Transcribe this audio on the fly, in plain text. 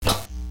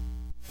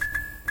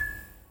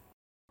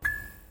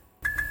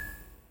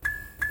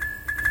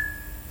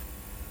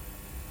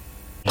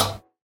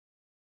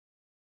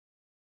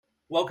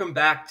Welcome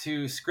back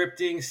to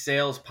Scripting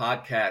Sales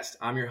Podcast.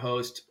 I'm your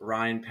host,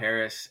 Ryan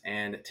Paris,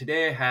 and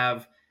today I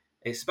have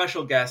a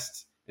special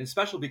guest. And it's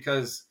special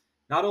because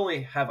not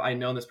only have I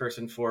known this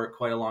person for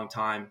quite a long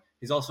time,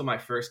 he's also my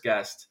first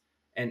guest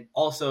and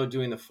also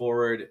doing the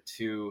forward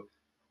to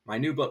my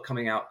new book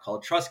coming out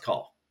called Trust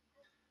Call.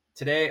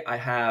 Today I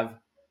have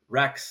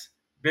Rex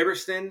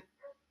Biberston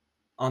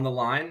on the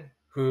line,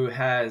 who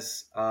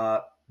has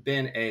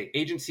been an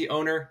agency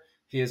owner.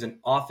 He is an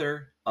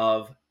author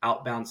of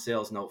Outbound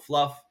Sales, No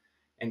Fluff,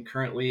 and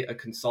currently a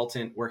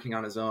consultant working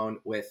on his own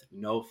with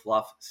No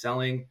Fluff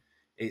Selling,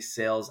 a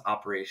sales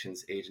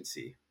operations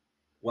agency.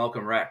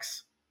 Welcome,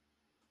 Rex.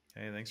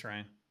 Hey, thanks,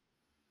 Ryan.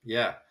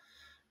 Yeah.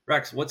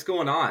 Rex, what's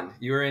going on?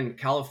 You're in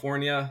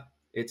California.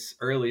 It's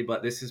early,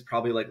 but this is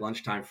probably like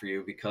lunchtime for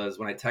you because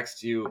when I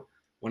text you,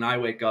 when I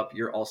wake up,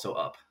 you're also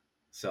up.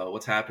 So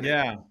what's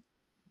happening?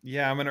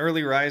 Yeah, I'm an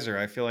early riser.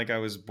 I feel like I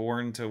was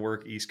born to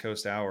work East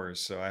Coast hours,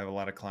 so I have a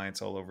lot of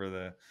clients all over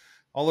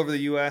the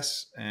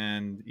US.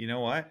 And you know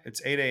what? It's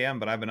 8 a.m.,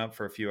 but I've been up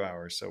for a few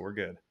hours, so we're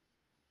good.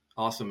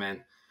 Awesome,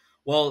 man.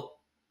 Well,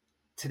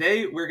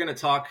 today we're going to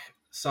talk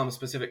some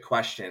specific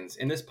questions.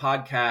 In this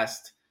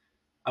podcast,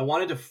 I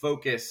wanted to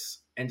focus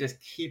and just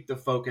keep the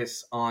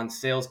focus on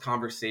sales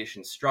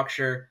conversation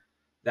structure,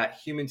 that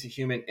human to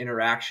human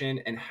interaction,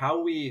 and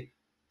how we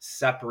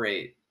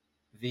separate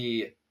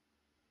the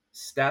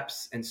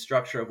steps and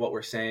structure of what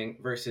we're saying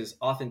versus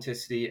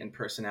authenticity and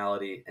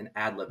personality and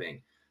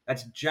ad-libbing.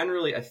 That's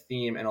generally a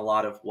theme in a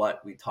lot of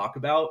what we talk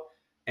about.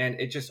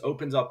 And it just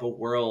opens up a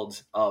world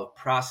of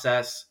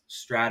process,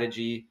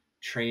 strategy,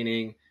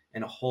 training,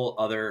 and a whole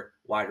other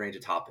wide range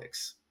of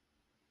topics.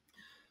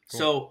 Cool.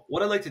 So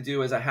what I'd like to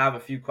do is I have a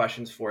few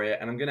questions for you,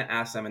 and I'm going to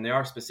ask them, and they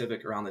are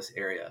specific around this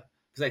area.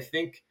 Because I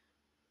think,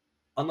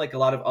 unlike a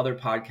lot of other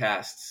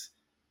podcasts,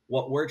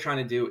 what we're trying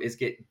to do is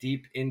get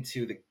deep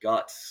into the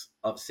guts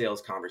of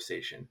sales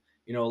conversation.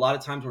 You know, a lot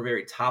of times we're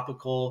very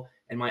topical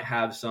and might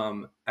have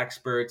some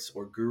experts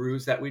or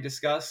gurus that we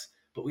discuss,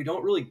 but we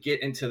don't really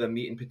get into the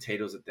meat and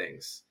potatoes of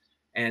things.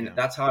 And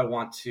that's how I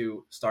want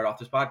to start off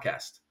this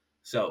podcast.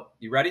 So,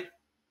 you ready?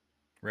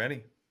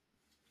 Ready.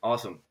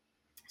 Awesome.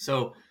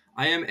 So,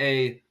 I am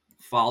a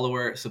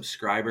follower,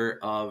 subscriber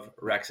of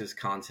Rex's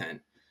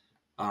content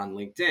on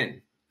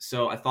LinkedIn.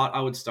 So, I thought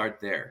I would start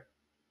there.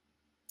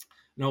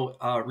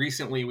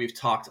 Recently we've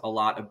talked a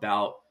lot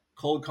about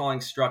cold calling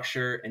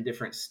structure and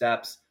different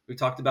steps. We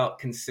talked about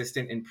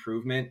consistent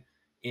improvement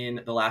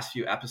in the last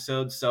few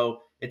episodes. So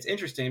it's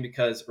interesting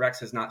because Rex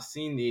has not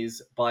seen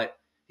these, but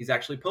he's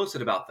actually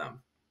posted about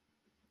them.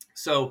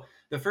 So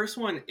the first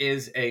one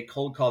is a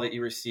cold call that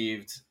you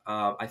received,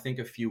 I think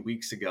a few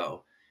weeks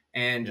ago.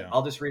 And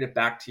I'll just read it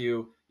back to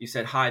you. You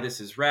said, "Hi,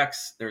 this is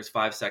Rex." There's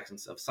 5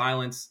 seconds of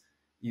silence.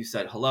 You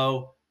said,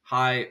 "Hello.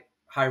 Hi,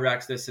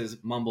 Rex. This is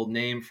mumbled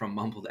name from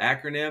mumbled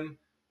acronym."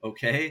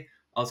 Okay.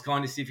 I was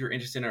calling to see if you're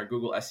interested in our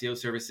Google SEO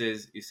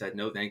services. You said,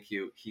 "No, thank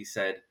you." He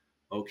said,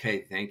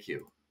 "Okay, thank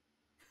you."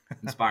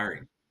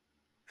 Inspiring.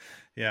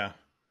 Yeah.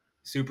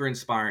 Super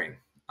inspiring.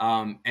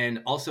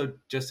 And also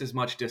just as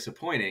much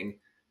disappointing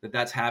that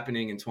that's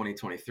happening in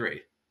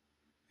 2023.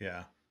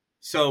 Yeah.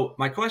 So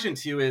my question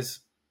to you is,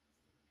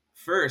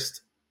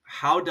 first,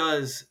 how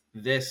does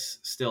this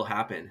still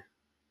happen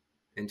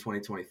in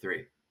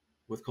 2023?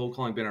 With cold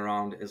calling been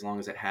around as long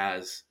as it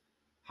has,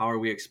 how are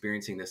we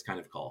experiencing this kind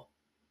of call?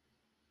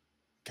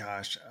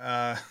 Gosh.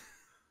 I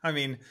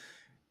mean,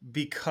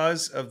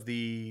 because of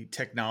the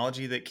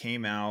technology that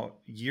came out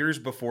years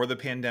before the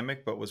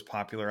pandemic, but was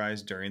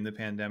popularized during the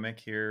pandemic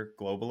here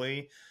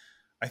globally,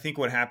 I think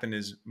what happened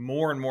is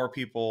more and more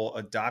people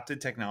adopted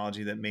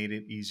technology that made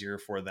it easier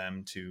for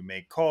them to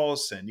make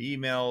calls, send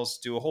emails,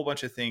 do a whole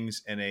bunch of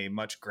things in a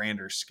much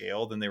grander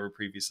scale than they were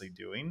previously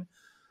doing.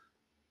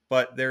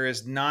 But there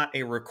is not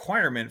a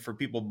requirement for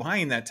people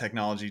buying that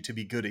technology to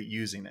be good at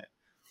using it.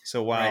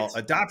 So while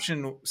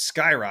adoption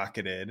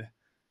skyrocketed,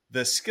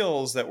 the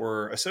skills that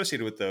were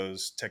associated with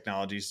those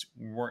technologies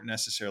weren't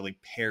necessarily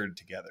paired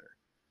together,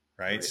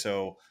 right?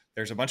 So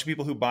there's a bunch of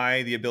people who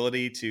buy the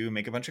ability to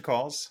make a bunch of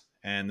calls,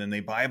 and then they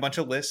buy a bunch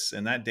of lists,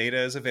 and that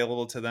data is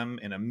available to them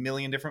in a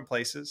million different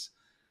places.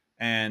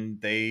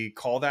 And they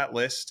call that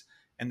list,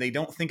 and they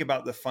don't think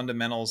about the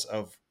fundamentals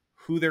of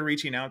who they're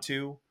reaching out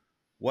to,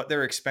 what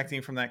they're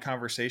expecting from that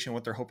conversation,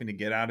 what they're hoping to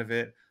get out of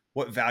it,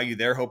 what value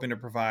they're hoping to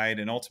provide,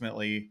 and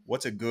ultimately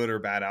what's a good or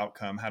bad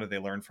outcome, how do they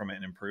learn from it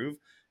and improve.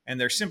 And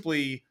they're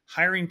simply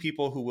hiring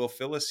people who will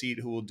fill a seat,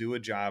 who will do a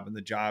job, and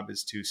the job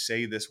is to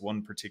say this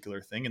one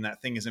particular thing, and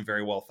that thing isn't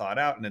very well thought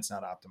out and it's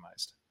not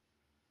optimized.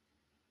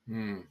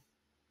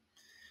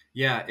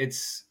 Yeah,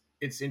 it's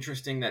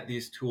interesting that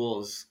these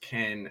tools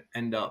can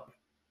end up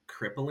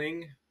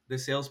crippling the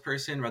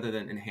salesperson rather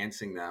than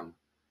enhancing them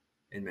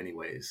in many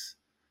ways.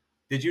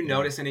 Did you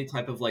notice any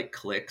type of like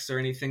clicks or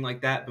anything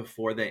like that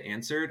before they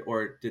answered,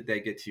 or did they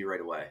get to you right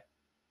away?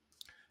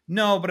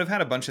 No, but I've had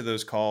a bunch of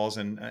those calls,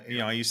 and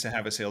I used to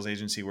have a sales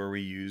agency where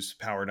we used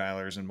power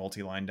dialers and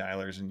multi-line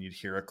dialers, and you'd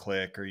hear a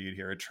click or you'd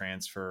hear a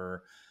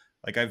transfer.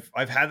 Like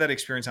I've had that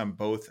experience on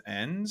both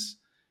ends,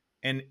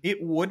 And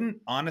it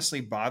wouldn't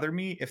honestly bother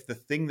me if the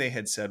thing they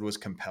had said was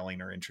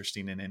compelling or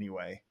interesting in any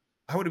way.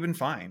 I would have been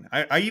fine.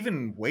 I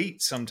even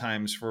wait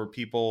sometimes for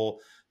people,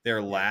 their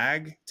Yeah.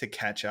 lag to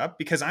catch up,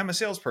 because I'm a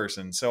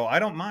salesperson. So I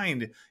don't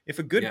mind if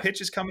a good Yeah.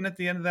 pitch is coming at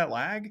the end of that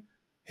lag,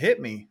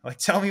 hit me. Like,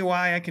 tell me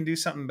why I can do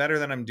something better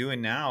than I'm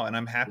doing now. And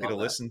I'm happy to Love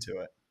that. listen to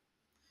it.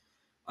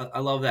 I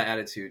love that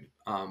attitude,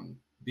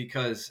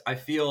 because I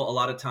feel a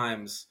lot of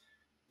times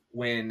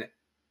when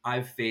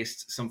I've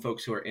faced some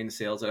folks who are in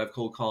sales that I've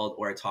cold called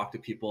or I talk to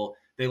people,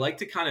 they like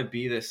to kind of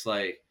be this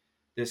like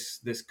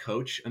this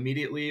coach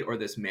immediately, or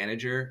this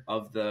manager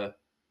of the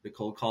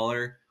cold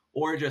caller,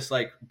 or just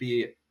like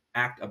be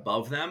act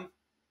above them.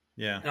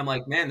 Yeah. And I'm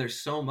like, man, there's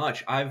so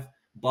much. I've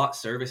bought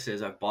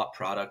services, I've bought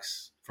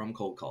products from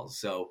cold calls.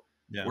 So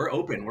Yeah. we're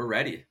open, we're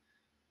ready.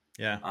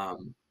 Yeah.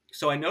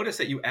 So I noticed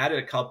that you added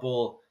a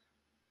couple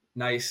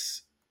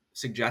nice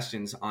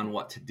suggestions on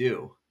what to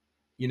do,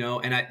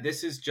 and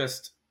this is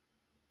just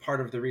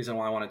part of the reason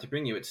why I wanted to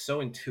bring you. It's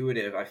so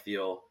intuitive, I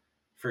feel,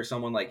 for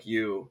someone like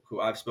you, who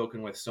I've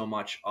spoken with so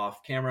much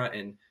off camera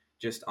and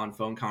just on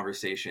phone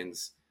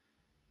conversations.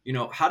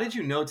 How did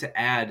you know to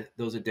add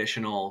those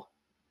additional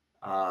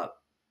uh,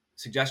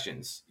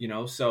 suggestions?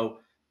 So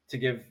to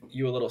give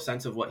you a little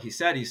sense of what he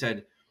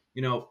said,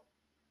 you know,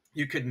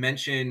 you could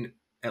mention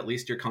at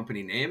least your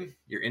company name,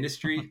 your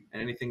industry,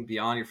 and anything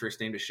beyond your first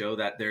name to show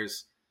that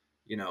there's,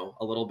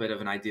 a little bit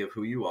of an idea of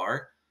who you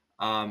are.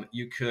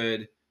 You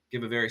could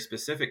give a very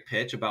specific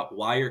pitch about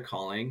why you're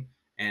calling,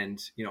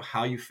 and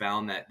how you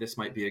found that this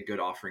might be a good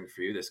offering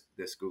for you,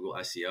 this Google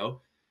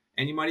SEO.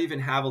 And you might even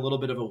have a little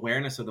bit of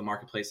awareness of the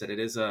marketplace, that it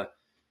is a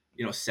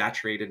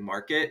saturated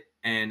market,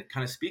 and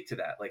kind of speak to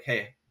that, like,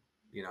 hey,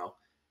 you know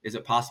is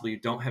it possible you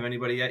don't have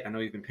anybody yet? I know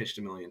you've been pitched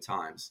a million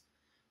times.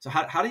 So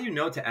how do you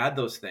know to add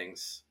those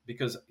things?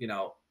 Because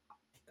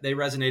they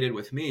resonated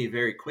with me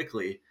very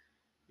quickly.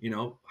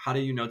 How do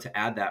you know to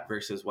add that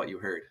versus what you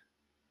heard?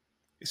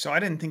 So I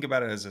didn't think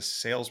about it as a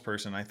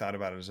salesperson. I thought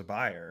about it as a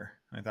buyer.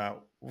 I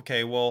thought,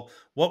 okay, well,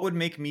 what would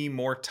make me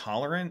more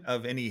tolerant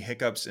of any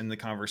hiccups in the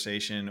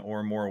conversation,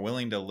 or more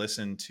willing to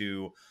listen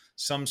to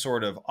some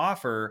sort of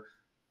offer?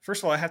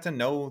 First of all, I have to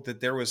know that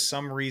there was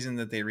some reason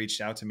that they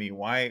reached out to me.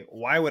 Why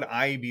would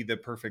I be the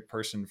perfect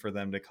person for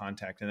them to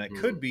contact? And that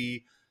could Mm,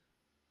 be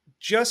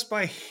just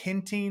by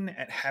hinting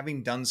at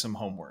having done some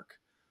homework.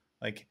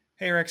 Like,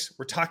 hey Rex,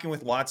 we're talking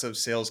with lots of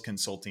sales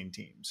consulting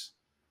teams.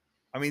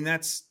 I mean,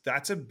 that's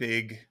a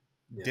big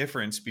yeah.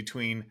 difference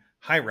between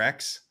hi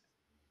Rex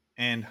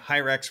and hi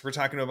Rex, we're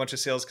talking to a bunch of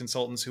sales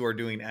consultants who are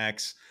doing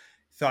X,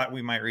 thought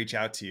we might reach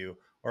out to you.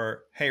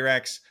 Or hey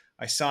Rex,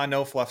 I saw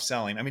no fluff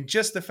selling. I mean,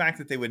 just the fact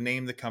that they would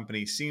name the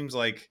company seems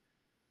like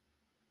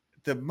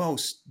the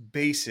most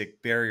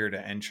basic barrier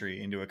to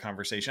entry into a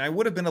conversation. I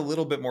would have been a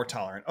little bit more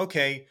tolerant.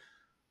 Okay,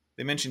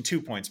 they mentioned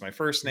 2 points, my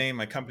first name,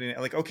 my company name.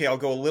 Like, okay, I'll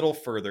go a little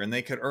further, and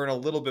they could earn a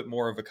little bit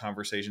more of a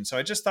conversation. So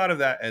I just thought of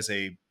that as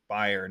a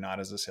buyer, not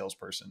as a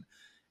salesperson.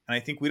 And I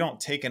think we don't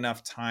take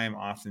enough time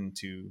often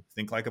to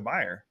think like a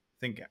buyer.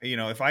 Think,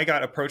 if I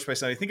got approached by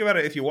somebody, think about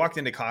it. If you walked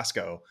into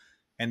Costco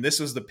and this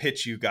was the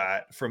pitch you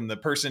got from the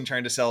person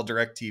trying to sell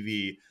direct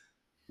TV,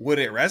 would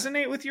it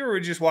resonate with you, or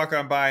would you just walk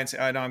on by and say,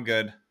 oh, no, I'm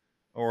good?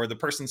 Or the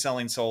person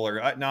selling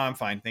solar, no, I'm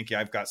fine. Thank you.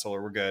 I've got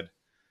solar. We're good.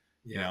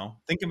 Yeah.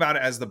 Think about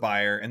it as the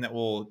buyer, and that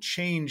will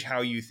change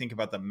how you think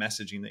about the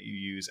messaging that you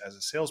use as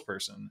a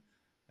salesperson.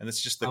 And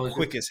it's just the I was just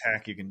quickest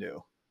hack you can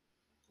do.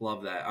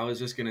 Love that. I was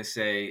just going to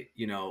say,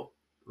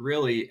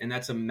 really, and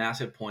that's a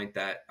massive point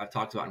that I've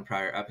talked about in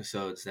prior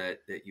episodes that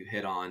you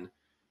hit on,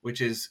 which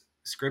is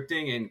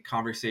scripting and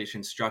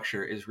conversation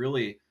structure is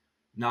really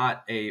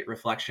not a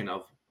reflection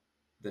of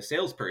the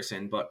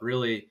salesperson, but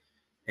really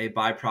a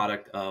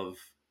byproduct of,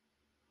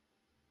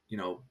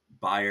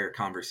 buyer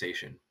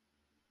conversation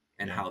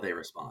and Yeah. how they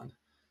respond.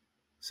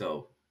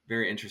 So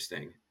very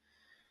interesting.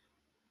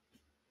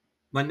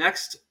 My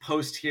next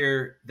post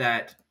here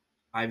that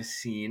I've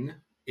seen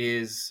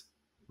is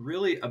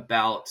really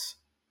about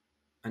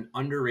an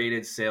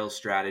underrated sales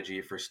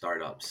strategy for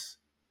startups.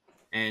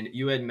 And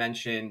you had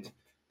mentioned,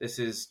 this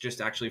is just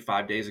actually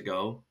 5 days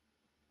ago,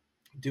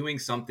 doing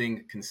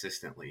something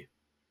consistently.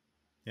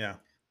 Yeah.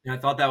 And I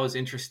thought that was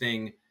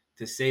interesting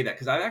to say that,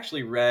 because I've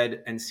actually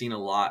read and seen a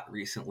lot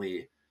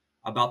recently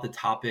about the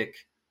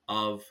topic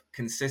of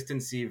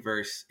consistency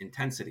versus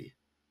intensity.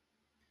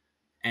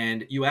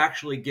 And you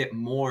actually get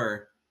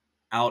more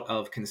out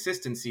of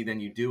consistency than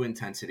you do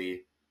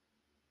intensity,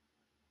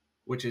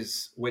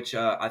 which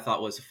I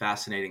thought was a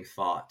fascinating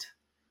thought.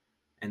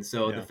 And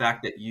so the Yeah.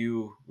 fact that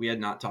we had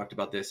not talked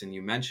about this and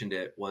you mentioned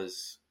it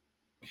was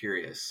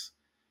curious.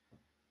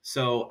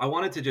 So I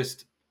wanted to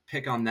just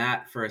pick on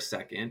that for a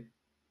second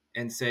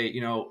and say,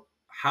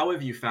 how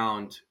have you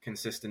found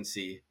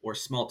consistency or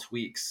small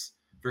tweaks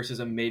versus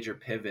a major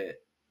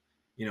pivot,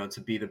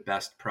 to be the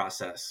best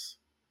process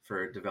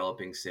for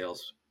developing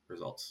sales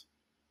results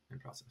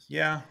and process?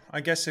 Yeah.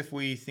 I guess if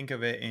we think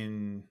of it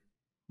in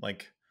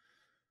like,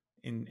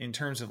 in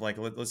terms of like,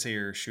 let's say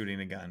you're shooting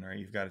a gun, right?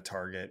 You've got a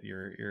target,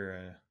 you're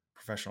a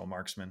professional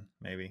marksman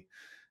maybe,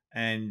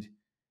 and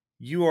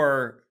you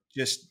are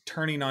just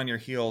turning on your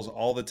heels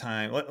all the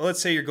time.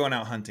 Let's say you're going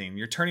out hunting.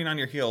 You're turning on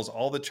your heels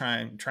all the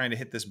time, trying to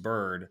hit this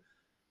bird,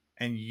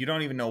 and you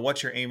don't even know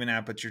what you're aiming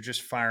at, but you're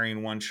just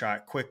firing one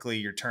shot quickly.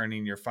 You're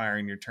turning, you're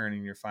firing, you're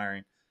turning, you're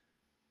firing.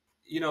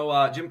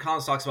 Jim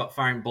Collins talks about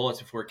firing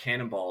bullets before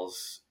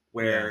cannonballs, Yeah.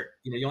 where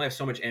you only have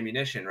so much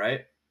ammunition,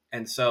 right?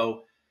 And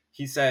so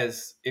he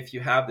says if you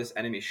have this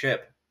enemy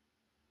ship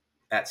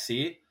at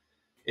sea,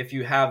 if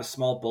you have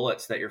small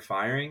bullets that you're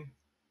firing,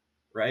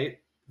 right,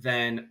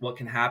 then what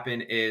can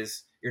happen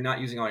is you're not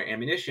using all your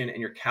ammunition and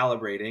you're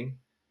calibrating,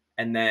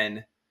 and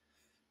then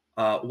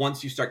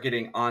once you start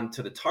getting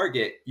onto the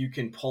target, you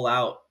can pull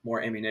out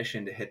more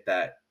ammunition to hit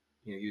that,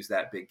 use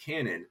that big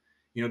cannon.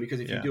 Because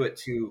if you Yeah. do it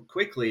too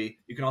quickly,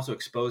 you can also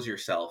expose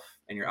yourself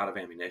and you're out of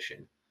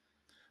ammunition.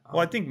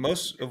 Well, I think It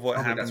most of what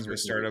sounds like that's happens where with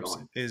it's going to be startups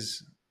going.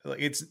 is like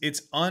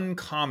it's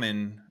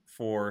uncommon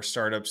for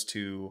startups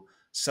to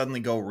suddenly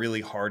go really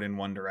hard in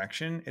one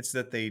direction. It's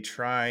that they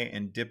try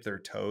and dip their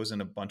toes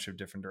in a bunch of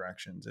different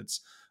directions.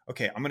 It's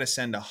okay, I'm going to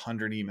send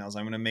 100 emails.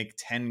 I'm going to make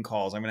 10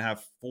 calls. I'm going to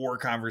have 4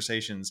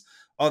 conversations.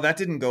 Oh, that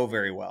didn't go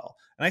very well.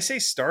 And I say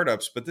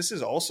startups, but this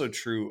is also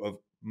true of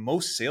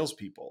most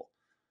salespeople.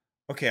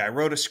 Okay, I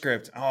wrote a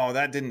script. Oh,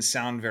 that didn't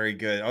sound very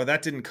good. Oh,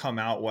 that didn't come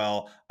out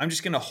well. I'm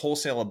just going to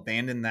wholesale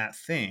abandon that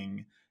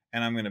thing,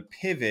 and I'm going to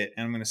pivot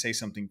and I'm going to say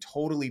something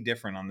totally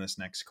different on this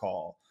next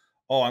call.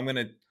 Oh, I'm going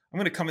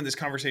to come in this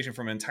conversation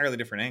from an entirely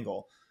different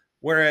angle.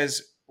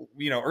 Whereas,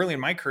 early in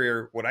my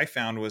career, what I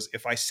found was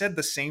if I said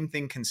the same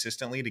thing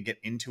consistently to get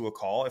into a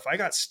call, if I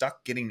got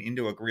stuck getting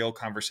into a real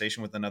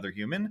conversation with another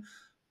human,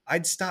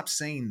 I'd stop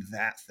saying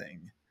that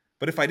thing.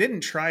 But if I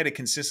didn't try to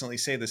consistently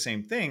say the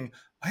same thing,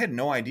 I had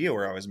no idea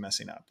where I was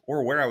messing up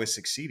or where I was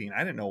succeeding. I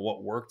didn't know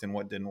what worked and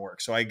what didn't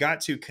work. So I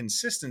got to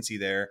consistency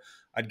there.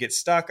 I'd get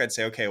stuck. I'd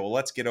say, okay, well,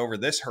 let's get over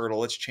this hurdle.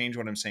 Let's change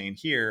what I'm saying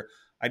here.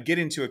 I'd get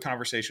into a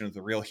conversation with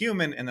a real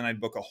human, and then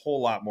I'd book a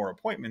whole lot more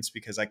appointments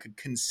because I could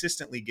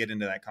consistently get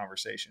into that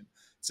conversation.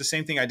 It's the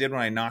same thing I did when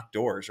I knocked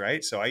doors,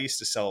 right? So I used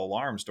to sell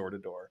alarms door to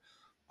door.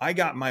 I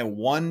got my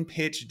one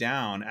pitch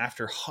down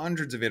after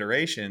hundreds of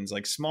iterations,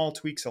 like small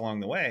tweaks along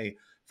the way,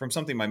 from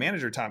something my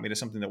manager taught me to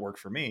something that worked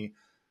for me,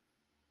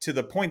 to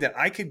the point that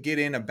I could get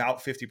in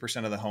about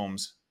 50% of the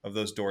homes of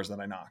those doors that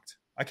I knocked.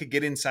 I could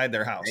get inside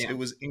their house. It Damn.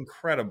 was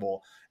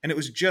incredible. And it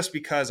was just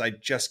because I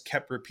just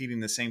kept repeating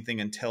the same thing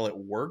until it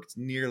worked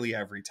nearly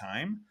every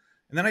time.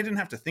 And then I didn't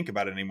have to think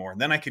about it anymore.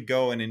 Then I could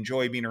go and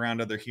enjoy being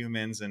around other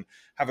humans and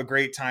have a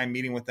great time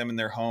meeting with them in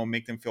their home,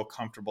 make them feel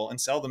comfortable, and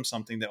sell them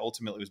something that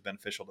ultimately was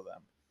beneficial to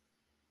them.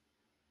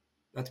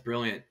 That's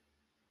brilliant.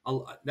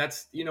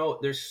 That's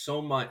there's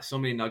so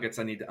many nuggets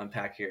I need to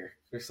unpack here.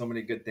 There's so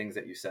many good things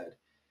that you said.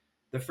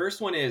 The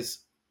first one is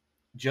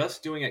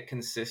just doing it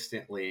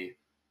consistently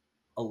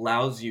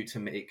allows you to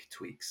make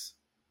tweaks.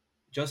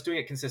 Just doing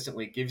it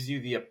consistently gives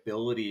you the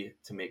ability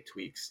to make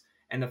tweaks.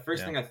 And the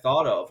first Yeah. thing I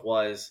thought of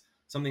was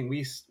something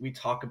we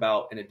talk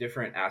about in a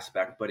different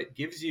aspect, but uh, it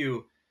gives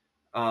you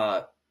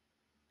a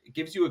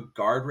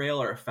guardrail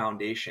or a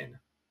foundation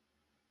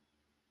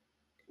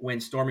when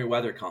stormy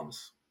weather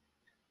comes.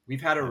 We've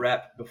had a Yeah.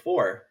 rep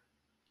before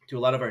to a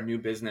lot of our new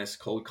business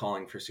cold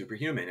calling for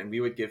Superhuman, and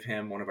we would give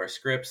him one of our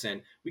scripts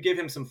and we gave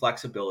him some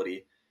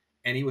flexibility,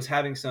 and he was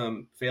having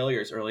some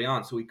failures early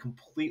on, so we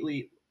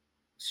completely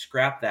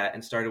scrapped that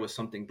and started with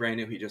something brand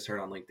new he just heard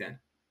on LinkedIn.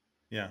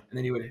 Yeah.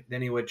 And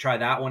then he would try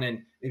that one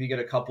and maybe get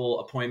a couple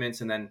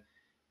appointments, and then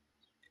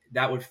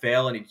that would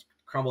fail, and he'd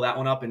crumble that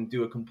one up and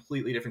do a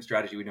completely different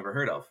strategy we'd never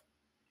heard of.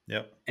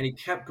 Yep. And he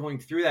kept going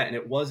through that, and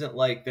it wasn't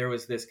like there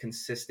was this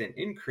consistent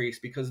increase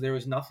because there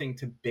was nothing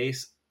to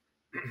base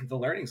the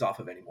learnings off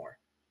of anymore.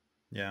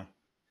 Yeah.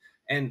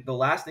 And the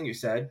last thing you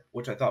said,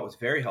 which I thought was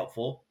very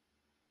helpful,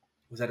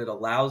 was that it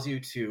allows you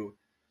to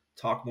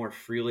talk more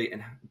freely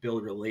and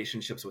build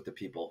relationships with the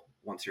people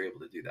once you're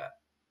able to do that.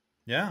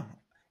 Yeah.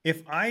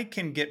 If I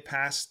can get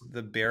past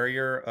the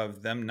barrier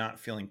of them not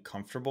feeling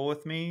comfortable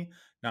with me,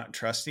 not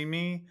trusting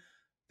me,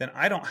 then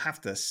I don't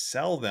have to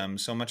sell them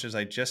so much as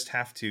I just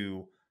have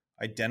to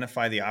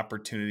identify the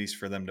opportunities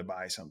for them to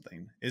buy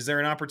something. Is there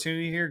an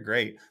opportunity here?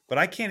 Great. But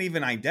I can't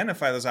even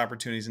identify those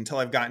opportunities until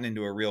I've gotten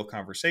into a real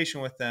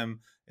conversation with them,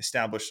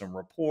 established some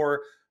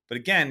rapport. But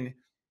again,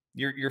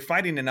 you're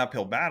fighting an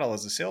uphill battle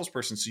as a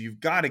salesperson. So you've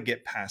got to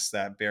get past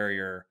that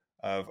barrier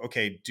of,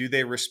 okay, do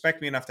they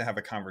respect me enough to have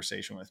a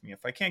conversation with me?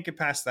 If I can't get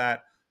past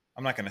that,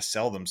 I'm not going to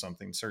sell them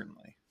something,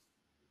 certainly.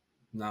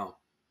 No,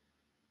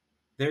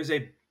 there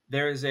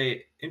is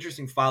a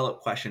interesting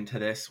follow-up question to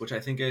this, which I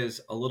think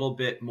is a little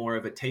bit more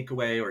of a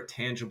takeaway or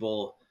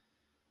tangible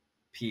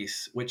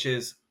piece, which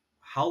is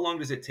how long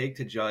does it take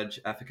to judge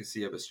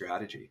efficacy of a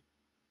strategy?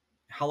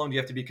 How long do you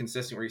have to be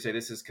consistent where you say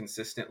this is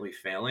consistently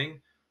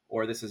failing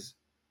or this is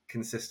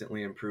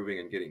consistently improving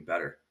and getting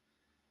better?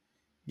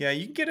 Yeah,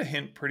 you can get a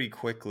hint pretty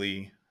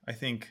quickly. I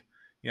think,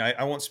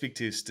 I won't speak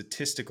to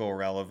statistical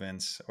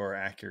relevance or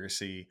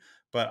accuracy,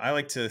 but I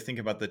like to think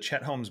about the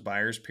Chet Holmes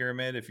buyer's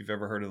pyramid. If you've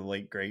ever heard of the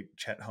late great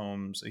Chet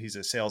Holmes, he's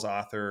a sales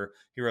author.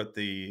 He wrote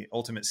the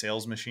Ultimate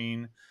Sales Machine.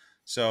 I don't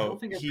So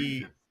think I've heard of he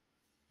him.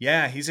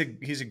 Yeah, he's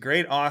a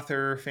great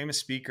author, famous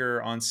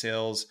speaker on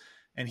sales,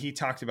 and he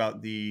talked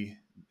about the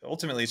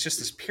ultimately it's just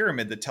this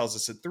pyramid that tells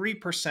us that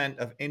 3%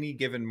 of any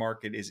given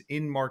market is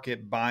in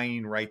market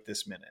buying right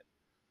this minute.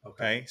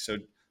 Okay. Okay? So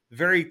the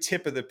very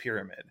tip of the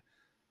pyramid.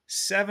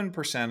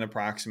 7%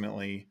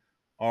 approximately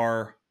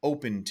are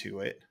open to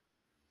it.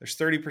 There's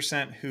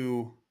 30%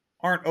 who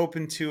aren't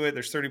open to it.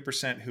 There's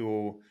 30%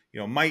 who,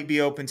 might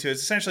be open to it.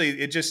 Essentially,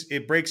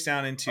 it breaks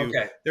down into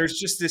Okay. there's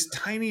just this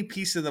tiny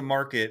piece of the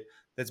market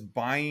that's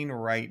buying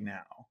right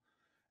now.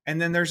 And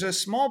then there's a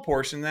small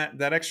portion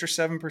that extra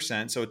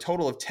 7%, so a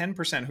total of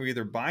 10% who are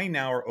either buying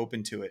now or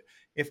open to it.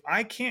 If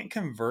I can't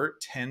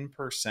convert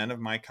 10% of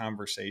my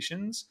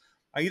conversations,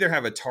 I either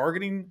have a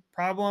targeting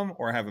problem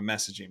or I have a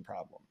messaging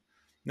problem.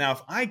 Now,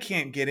 if I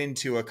can't get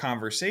into a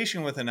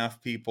conversation with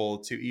enough people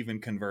to even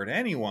convert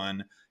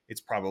anyone, it's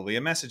probably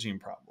a messaging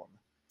problem.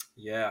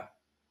 Yeah.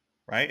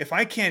 Right? If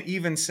I can't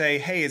even say,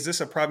 hey, is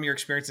this a problem you're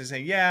experiencing?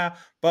 Say, yeah,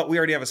 but we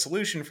already have a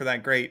solution for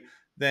that. Great.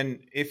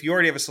 Then if you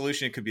already have a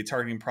solution, it could be a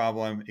targeting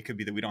problem. It could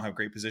be that we don't have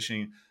great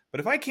positioning.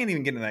 But if I can't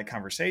even get into that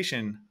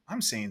conversation,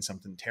 I'm saying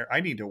something terrible. I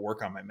need to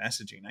work on my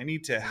messaging. I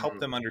need to help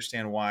them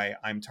understand why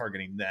I'm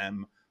targeting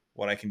them,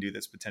 what I can do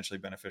that's potentially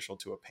beneficial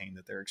to a pain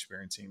that they're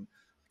experiencing.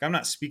 Like, I'm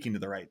not speaking to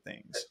the right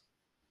things.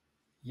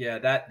 Yeah,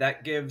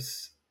 that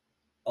gives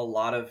a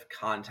lot of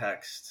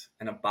context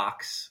and a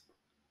box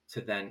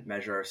to then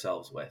measure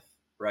ourselves with,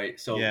 right?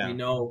 So we Yeah.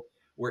 know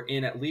we're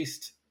in at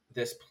least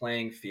this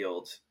playing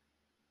field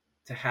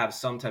to have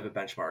some type of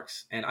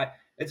benchmarks. And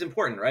it's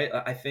important, right?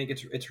 I think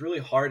it's really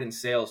hard in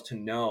sales to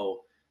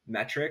know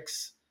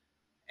metrics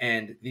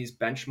and these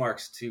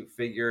benchmarks to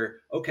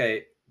figure,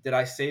 okay, did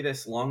I say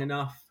this long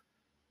enough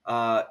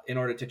in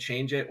order to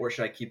change it, or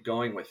should I keep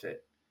going with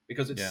it?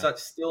 Because it's Yeah.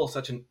 still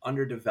such an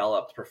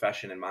underdeveloped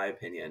profession, in my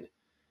opinion.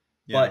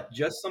 Yeah. But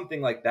just something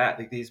like that,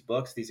 like these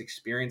books, these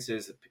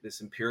experiences,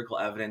 this empirical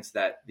evidence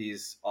that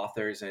these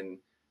authors and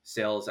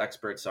sales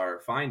experts are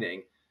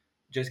finding,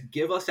 just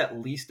give us at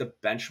least a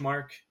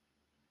benchmark,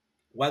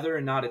 whether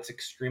or not it's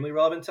extremely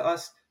relevant to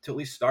us, to at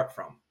least start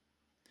from.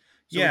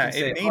 So we Yeah,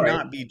 can it say, may all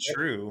right, not be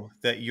true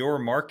that your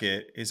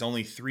market is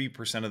only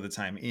 3% of the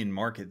time in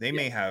market. They yeah,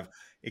 may have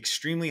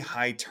extremely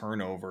high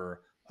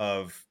turnover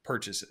of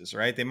purchases,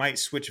 right? They might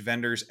switch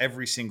vendors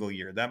every single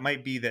year. That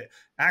might be that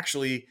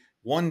actually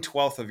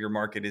 1/12 of your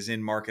market is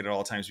in market at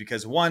all times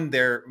because one,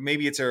 there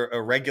maybe it's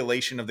a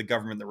regulation of the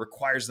government that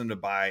requires them to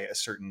buy a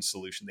certain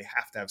solution. They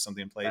have to have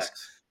something in place.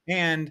 facts.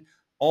 And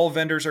all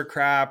vendors are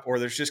crap or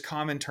there's just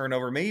common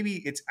turnover. Maybe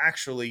it's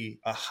actually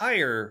a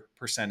higher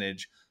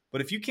percentage,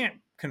 but if you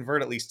can't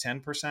convert at least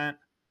 10%,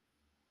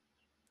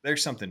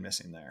 there's something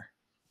missing there.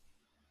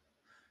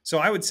 So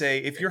I would say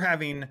if you're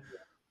having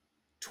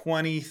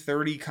 20,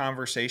 30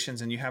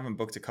 conversations and you haven't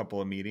booked a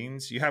couple of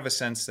meetings, you have a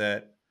sense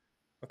that,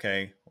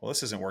 okay, well,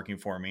 this isn't working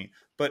for me.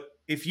 But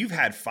if you've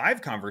had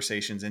 5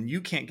 conversations and you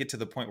can't get to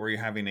the point where you're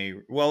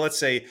having let's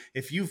say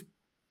if you've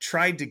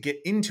tried to get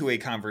into a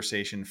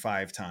conversation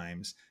 5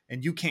 times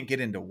and you can't get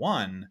into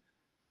one,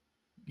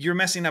 you're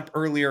messing up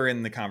earlier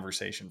in the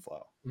conversation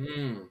flow.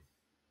 Mm.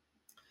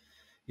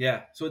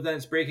 Yeah. So then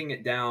it's breaking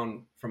it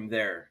down from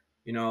there.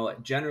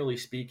 Like, generally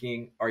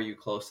speaking, are you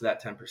close to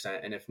that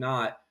 10%? And if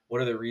not,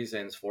 what are the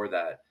reasons for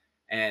that?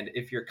 And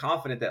if you're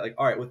confident that, like,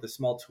 all right, with the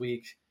small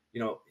tweak,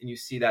 and you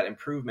see that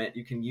improvement,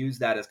 you can use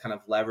that as kind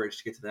of leverage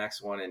to get to the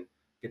next one and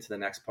get to the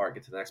next part,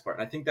 get to the next part.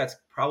 And I think that's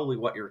probably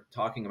what you're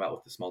talking about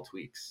with the small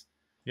tweaks,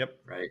 Yep,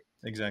 right?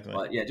 exactly.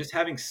 But yeah, just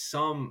having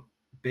some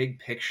big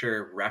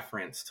picture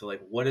reference to,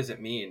 like, what does it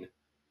mean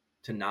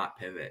to not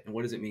pivot and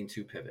what does it mean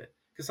to pivot?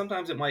 Because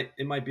sometimes it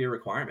might be a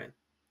requirement.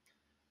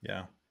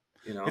 Yeah.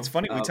 you It's know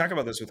funny. We um, talk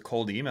about this with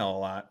cold email a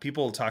lot.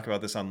 People talk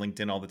about this on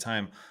LinkedIn all the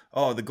time.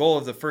 Oh, the goal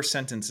of the first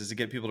sentence is to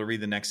get people to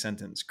read the next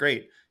sentence.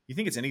 Great. You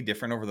think it's any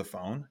different over the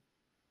phone?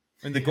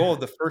 I mean, the goal yeah, of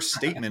the first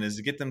statement is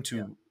to get them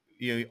yeah,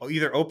 to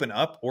either open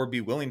up or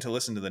be willing to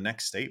listen to the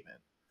next statement.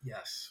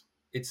 yes,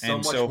 it's so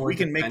And much so if more we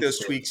can make those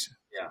defensive. tweaks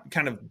Yeah,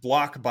 kind of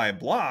block by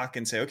block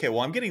and say, okay, well,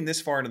 I'm getting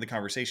this far into the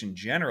conversation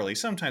generally.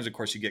 Sometimes, of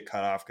course, you get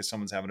cut off because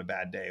someone's having a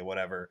bad day,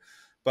 whatever.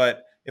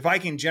 But if I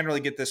can generally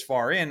get this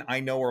far in,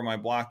 I know where my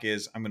block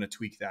is. I'm going to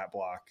tweak that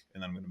block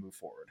and then I'm going to move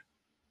forward.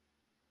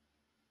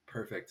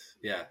 perfect.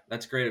 Yeah,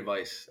 that's great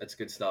advice. That's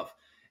good stuff.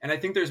 And I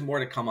think there's more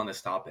to come on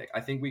this topic. I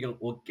think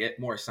we'll get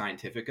more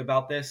scientific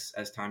about this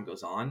as time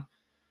goes on.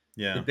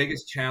 The Yeah.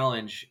 biggest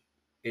challenge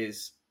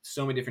is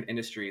so many different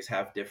industries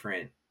have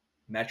different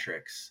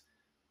metrics,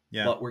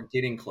 Yeah. but we're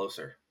getting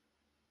closer.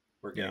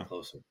 We're getting Yeah.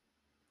 closer.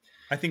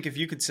 I think if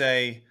you could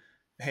say,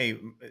 hey,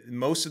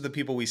 most of the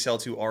people we sell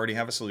to already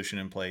have a solution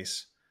in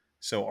place.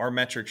 So our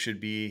metric should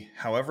be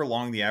however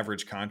long the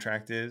average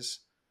contract is.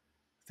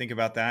 Think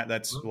about that.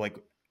 That's like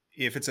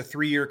if it's a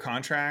 3-year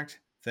contract,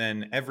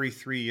 then every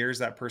 3 years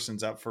that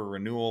person's up for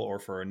renewal or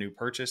for a new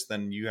purchase,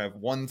 then you have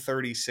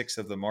 1/36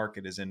 of the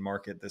market is in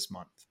market this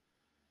month.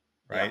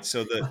 right? Yeah.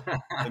 So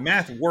the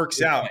math works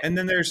Good out. point. And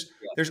then Yeah. there's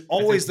That's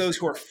always those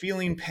interesting. who are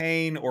feeling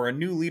pain, or a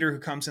new leader who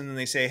comes in and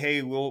they say,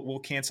 hey, we'll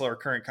cancel our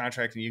current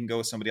contract and you can go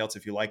with somebody else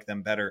if you like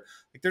them better.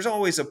 Like, there's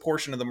always a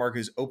portion of the market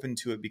who's open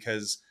to it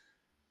because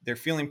they're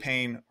feeling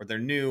pain or they're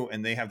new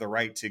and they have the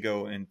right to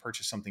go and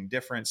purchase something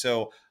different.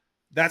 So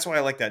that's why I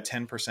like that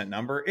 10%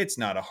 number. It's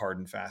not a hard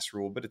and fast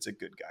rule, but it's a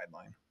good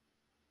guideline.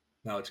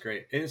 No, it's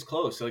great. It is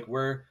close. So, like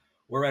we're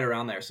right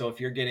around there. So if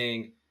you're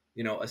getting,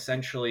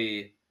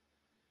 essentially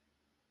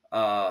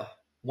uh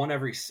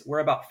we're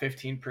about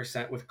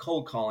 15% with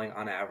cold calling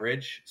on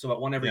average. So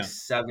about one every Yeah.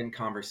 7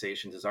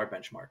 conversations is our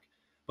benchmark.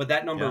 But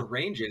that number Yeah.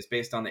 ranges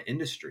based on the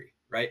industry,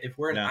 right? If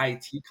we're an Yeah.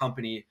 IT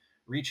company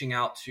reaching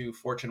out to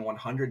Fortune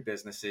 100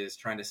 businesses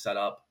trying to set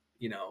up,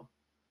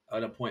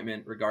 an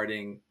appointment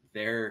regarding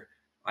their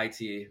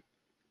IT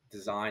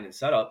design and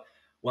setup,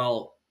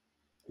 well,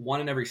 one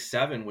in every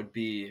 7 would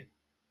be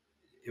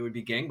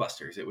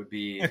gangbusters. It would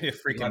be you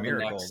Freaking have the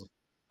miracles.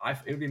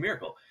 next. It would be a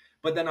miracle.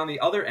 But then on the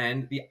other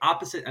end, the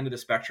opposite end of the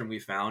spectrum we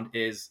found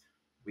is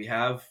we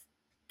have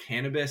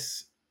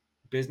cannabis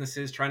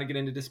businesses trying to get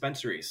into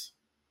dispensaries.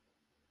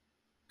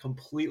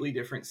 Completely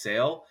different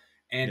sale.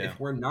 And Yeah. if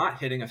we're not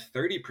hitting a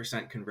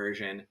 30%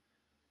 conversion,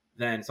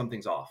 then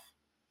something's off.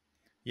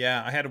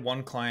 Yeah, I had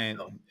one client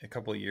So, a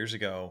couple of years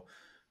ago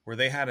where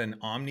they had an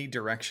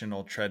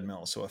omnidirectional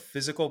treadmill. So a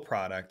physical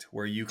product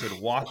where you could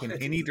walk in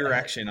that's any exciting.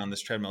 direction on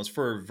this treadmill. It's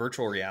for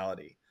virtual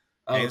reality.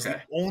 Oh, Okay. It's the okay.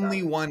 Got only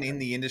it. one in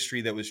the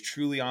industry that was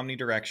truly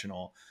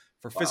omnidirectional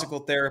for Wow.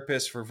 physical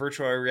therapists, for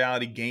virtual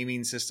reality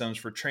gaming systems,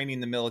 for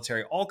training the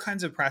military, all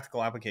kinds of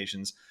practical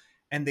applications.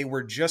 And they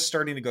were just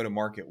starting to go to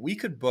market. We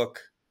could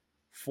book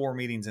 4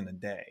 meetings in a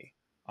day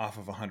off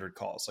of 100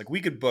 calls. Like,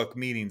 we could book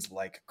meetings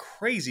like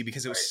crazy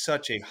because it was Right.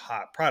 such a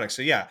hot product.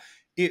 So yeah,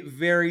 it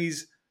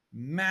varies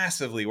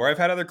massively. Where I've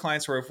had other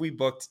clients where if we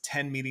booked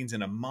 10 meetings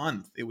in a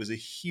month, it was a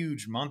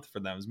huge month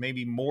for them. It was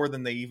maybe more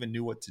than they even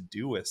knew what to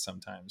do with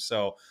sometimes.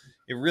 So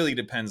it really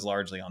depends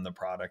largely on the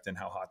product and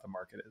how hot the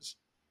market is.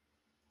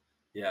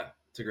 Yeah,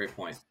 it's a great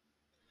point.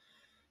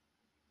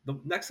 The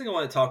next thing I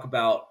want to talk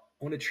about,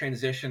 I want to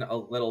transition a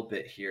little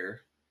bit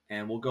here,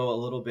 and we'll go a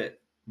little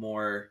bit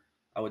more,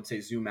 I would say,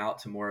 zoom out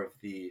to more of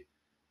the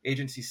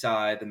agency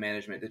side, the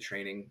management, the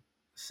training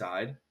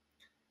side.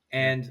 Yeah.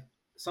 And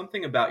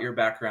something about your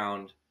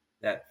background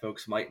that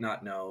folks might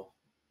not know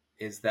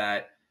is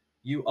that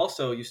you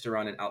also used to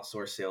run an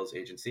outsourced sales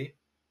agency,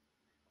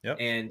 Yep.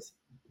 and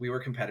we were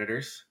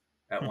competitors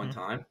at one Hmm.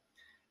 time.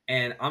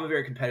 And I'm a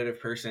very competitive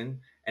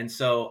person. And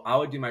so I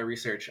would do my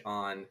research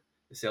on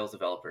the sales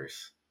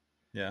developers.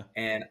 Yeah.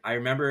 And I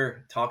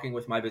remember talking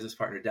with my business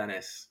partner,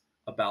 Dennis,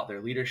 about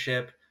their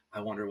leadership. I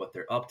wonder what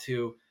they're up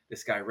to.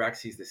 This guy,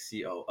 Rex, he's the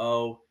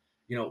COO.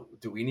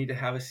 Do we need to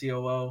have a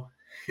COO?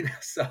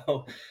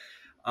 So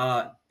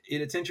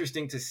it's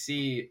interesting to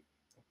see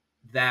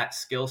that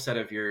skill set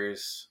of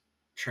yours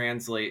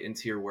translate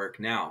into your work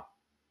now.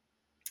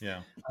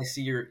 Yeah. I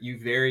see you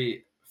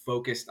very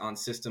focused on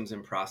systems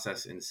and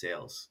process in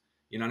sales.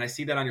 And I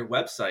see that on your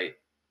website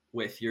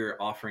with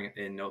your offering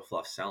in no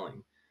fluff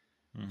selling.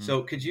 Hmm.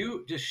 So could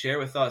you just share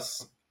with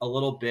us a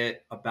little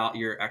bit about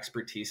your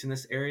expertise in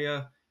this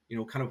area?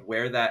 Kind of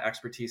where that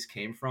expertise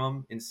came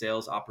from in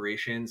sales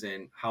operations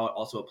and how it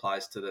also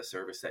applies to the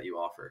service that you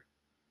offer.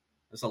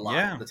 That's a lot.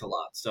 Yeah. That's a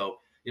lot. So,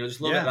 just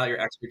a little bit Yeah. about your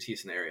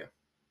expertise in the area.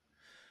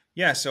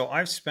 Yeah, so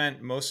I've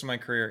spent most of my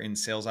career in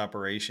sales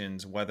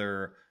operations,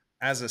 whether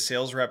as a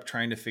sales rep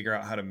trying to figure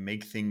out how to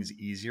make things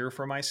easier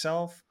for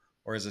myself,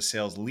 or as a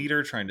sales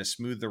leader trying to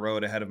smooth the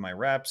road ahead of my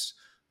reps,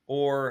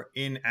 or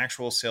in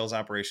actual sales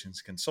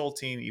operations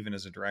consulting, even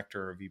as a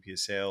director or VP of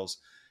sales.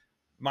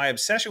 My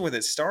obsession with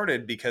it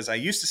started because I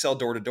used to sell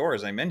door to door.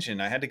 As I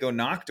mentioned, I had to go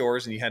knock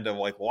doors and you had to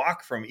like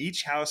walk from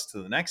each house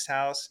to the next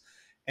house.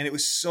 And it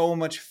was so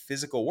much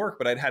physical work,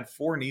 but I'd had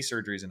 4 knee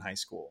surgeries in high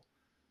school.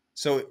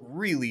 So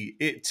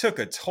it took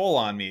a toll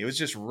on me. It was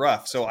just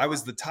rough. That's So a I lot.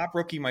 was the top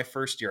rookie my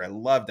first year. I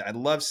loved it. I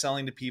loved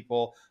selling to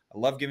people. I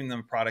loved giving them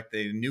a product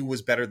they knew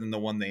was better than the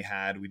one they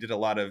had. We did a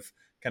lot of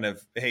kind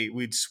of, hey,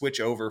 we'd switch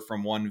over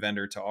from one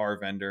vendor to our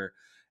vendor.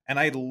 And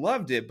I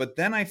loved it. But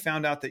then I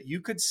found out that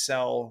you could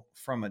sell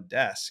from a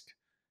desk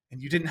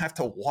and you didn't have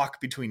to walk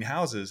between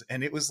houses.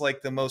 And it was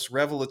like the most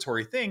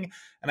revelatory thing.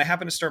 And I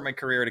happened to start my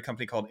career at a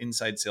company called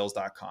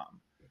InsideSales.com.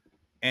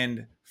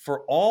 And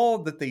for all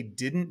that they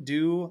didn't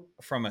do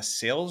from a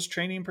sales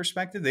training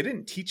perspective, they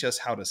didn't teach us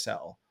how to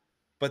sell,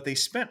 but they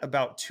spent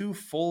about 2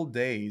 full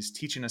days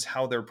teaching us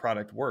how their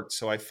product worked.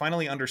 So I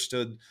finally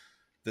understood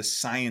the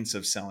science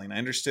of selling. I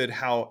understood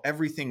how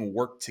everything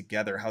worked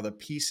together, how the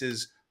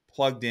pieces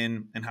plugged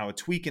in, and how a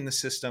tweak in the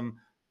system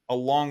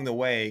along the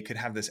way could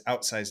have this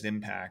outsized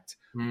impact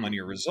on Hmm.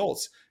 your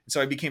results. And so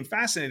I became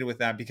fascinated with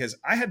that because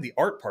I had the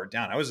art part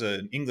down. I was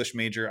an English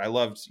major. I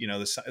loved,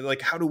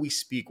 like, how do we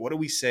speak? What do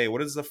we say?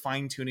 What is the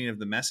fine tuning of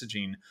the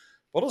messaging?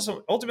 But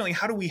also, ultimately,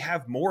 how do we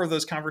have more of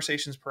those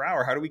conversations per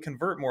hour? How do we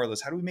convert more of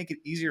those? How do we make it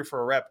easier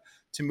for a rep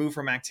to move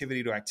from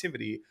activity to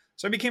activity?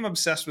 So I became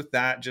obsessed with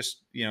that,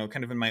 just,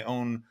 kind of in my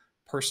own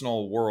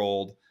personal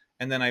world.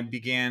 And then I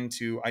began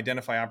to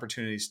identify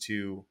opportunities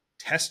to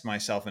test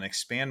myself and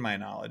expand my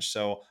knowledge.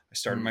 So I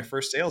started my Mm,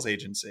 first sales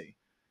agency,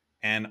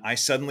 and I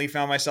suddenly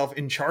found myself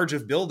in charge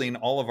of building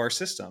all of our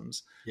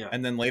systems. yeah.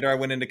 And then later I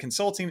went into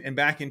consulting and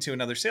back into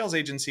another sales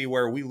agency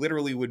where we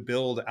literally would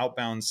build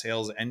outbound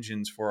sales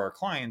engines for our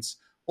clients.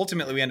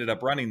 Ultimately, Yeah. we ended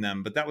up running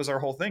them, but that was our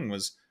whole thing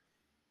was,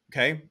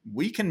 okay,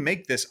 we can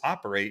make this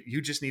operate.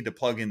 You just need to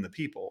plug in the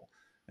people.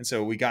 And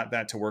so we got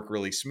that to work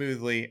really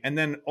smoothly. And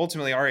then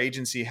ultimately, our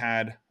agency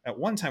had, at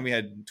one time, we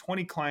had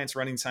 20 clients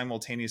running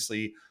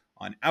simultaneously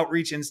on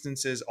outreach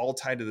instances, all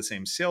tied to the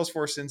same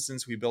Salesforce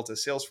instance. We built a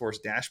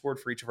Salesforce dashboard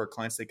for each of our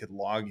clients they could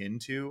log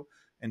into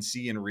and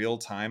see in real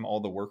time all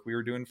the work we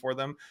were doing for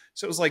them.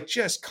 So it was like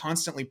just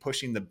constantly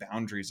pushing the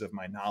boundaries of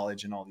my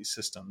knowledge in all these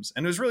systems.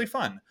 And it was really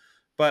fun.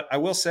 But I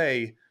will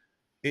say,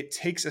 it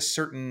takes a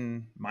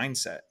certain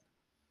mindset.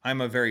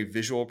 I'm a very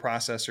visual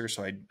processor,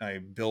 so I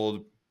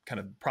build kind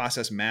of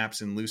process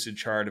maps and lucid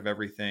chart of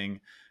everything,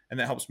 and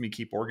that helps me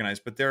keep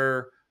organized. But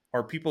there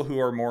are people who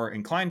are more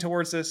inclined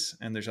towards this,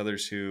 and there's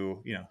others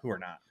who, who are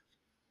not.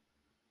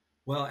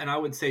 Well, and I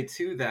would say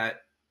too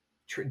that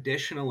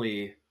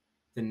traditionally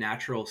the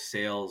natural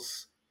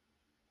sales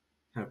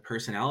kind of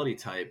personality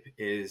type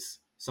is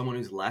someone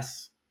who's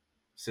less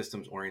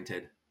systems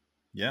oriented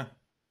Yeah,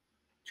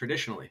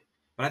 traditionally.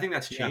 But I think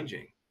that's yeah,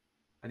 changing.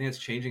 I think it's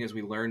changing as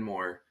we learn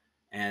more,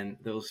 and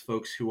those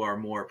folks who are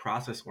more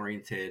process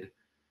oriented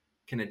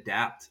can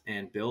adapt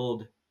and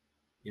build,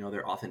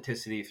 their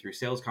authenticity through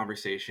sales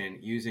conversation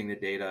using the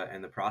data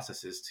and the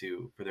processes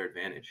to for their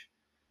advantage.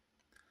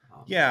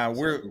 yeah.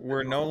 So I We're think that's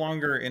we're no awesome.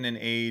 longer in an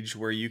age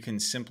where you can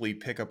simply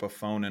pick up a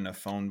phone in a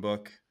phone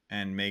book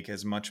and make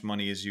as much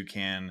money as you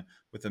can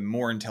with a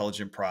more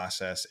intelligent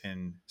process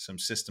and some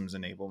systems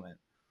enablement.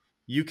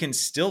 You can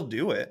still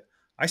do it.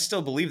 I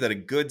still believe that a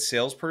good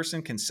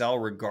salesperson can sell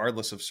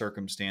regardless of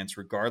circumstance,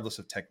 regardless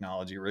of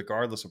technology,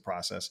 regardless of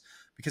process,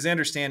 because they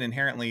understand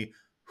inherently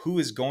who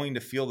is going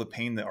to feel the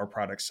pain that our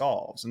product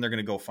solves. And they're going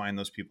to go find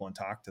those people and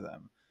talk to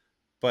them.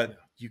 Yeah. But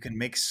you can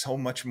make so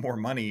much more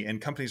money,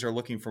 and companies are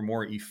looking for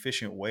more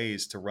efficient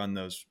ways to run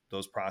those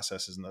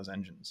processes and those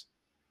engines.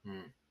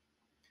 Hmm.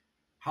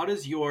 How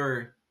does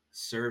your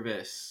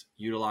service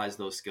utilize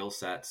those skill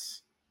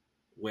sets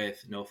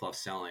with no fluff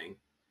selling?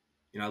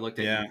 I looked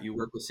at Yeah. you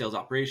work with sales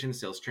operations,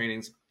 sales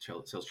trainings,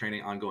 sales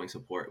training, ongoing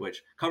support,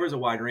 which covers a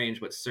wide range,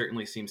 but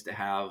certainly seems to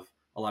have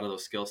a lot of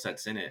those skill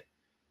sets in it.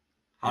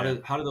 Yeah.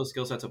 How do those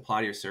skill sets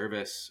apply to your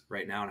service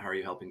right now, and how are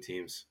you helping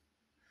teams?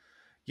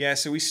 Yeah,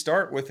 so we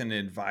start with an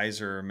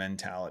advisor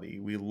mentality.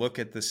 We look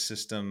at the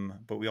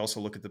system, but we also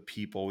look at the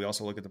people. We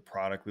also look at the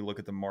product. We look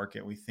at the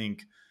market. We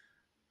think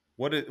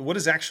what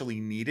is actually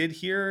needed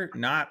here,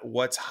 not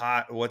what's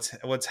hot,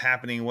 what's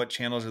happening, what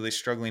channels are they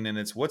struggling in.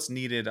 It's what's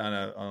needed on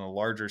a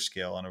larger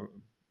scale, on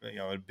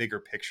a bigger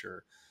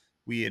picture.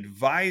 We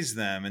advise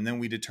them, and then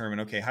we determine,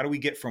 okay, how do we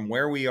get from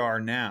where we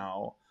are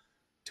now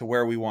to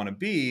where we want to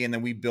be, and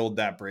then we build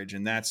that bridge.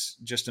 And that's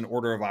just an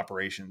order of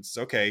operations. It's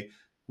okay,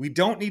 we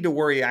don't need to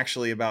worry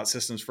actually about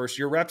systems first.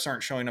 Your reps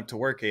aren't showing up to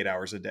work 8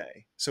 hours a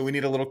day, so we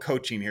need a little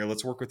coaching here.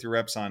 Let's work with your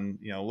reps on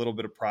a little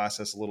bit of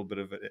process, a little bit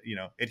of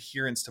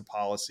adherence to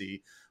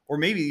policy, or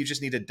maybe you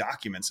just need to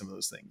document some of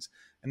those things.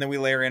 And then we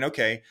layer in,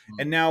 okay,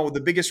 Mm, and now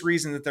the biggest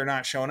reason that they're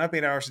not showing up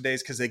 8 hours a day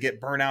is because they get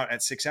burnt out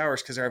at 6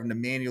 hours because they're having to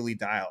manually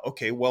dial.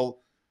 Okay,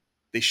 well,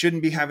 they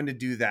shouldn't be having to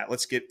do that.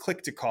 Let's get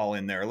click to call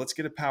in there. Let's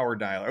get a power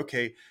dialer.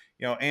 Okay,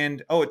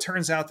 and it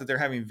turns out that they're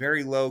having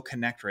very low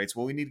connect rates.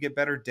 Well, we need to get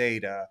better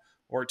data.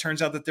 Or it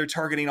turns out that they're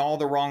targeting all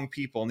the wrong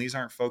people, and these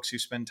aren't folks who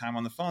spend time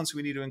on the phone, so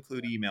we need to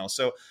include email.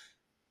 So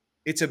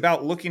it's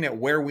about looking at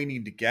where we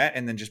need to get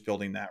and then just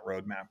building that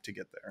roadmap to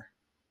get there.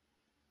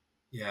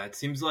 yeah, it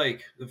seems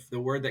like the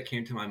word that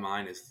came to my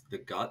mind is the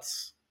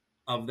guts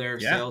of their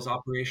Yeah, sales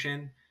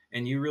operation,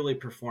 and you really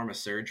perform a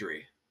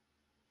surgery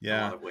in a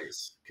yeah. lot of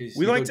ways because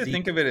We you go like to deep.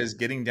 think of it as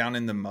getting down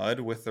in the mud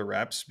with the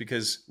reps,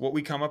 because what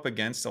we come up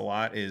against a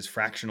lot is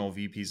fractional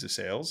VPs of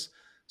sales.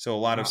 So a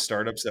lot of Wow.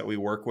 startups that we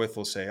work with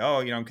will say, "Oh,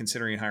 I'm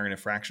considering hiring a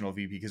fractional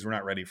VP because we're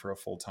not ready for a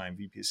full-time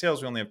VP of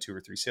sales. We only have 2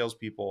 or 3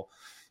 salespeople."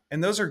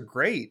 And those are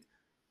great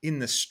in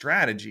the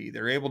strategy.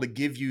 They're able to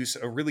give you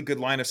a really good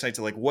line of sight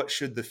to like what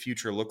should the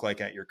future look like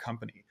at your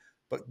company.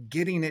 But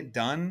getting it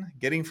done,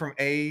 getting from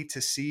A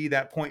to C,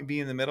 that point B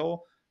in the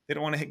middle, they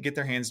don't want to get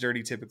their hands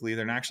dirty typically.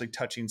 They're not actually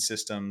touching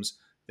systems.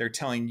 They're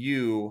telling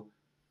you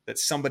that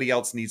somebody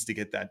else needs to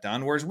get that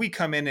done. Whereas we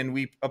come in and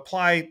we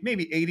apply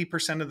maybe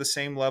 80% of the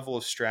same level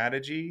of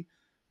strategy.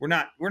 We're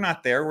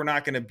not there. We're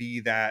not going to be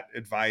that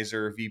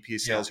advisor, VP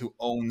of Yeah. sales who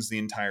owns the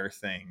entire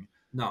thing,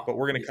 No. but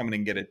we're going to come in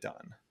and get it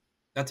done.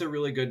 That's a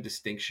really good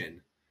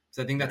distinction.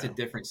 So I think that's a Yeah,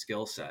 different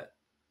skill set,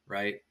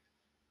 right?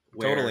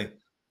 totally. Where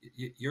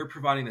you're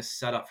providing the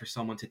setup for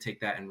someone to take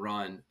that and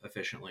run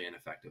efficiently and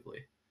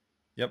effectively.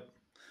 Yep.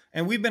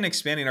 And we've been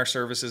expanding our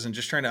services and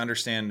just trying to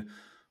understand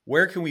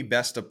where can we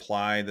best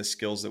apply the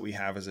skills that we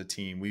have as a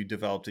team. We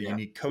developed a Yeah.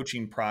 unique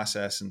coaching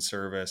process and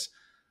service.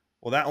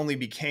 Well, that only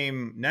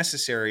became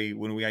necessary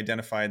when we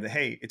identified that,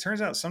 hey, it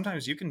turns out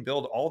sometimes you can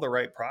build all the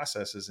right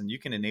processes and you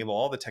can enable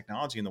all the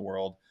technology in the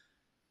world.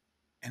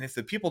 And if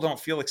the people don't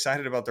feel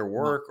excited about their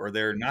No. work, or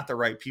they're not the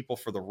right people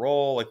for the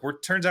role, like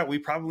turns out we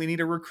probably need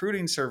a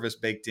recruiting service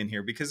baked in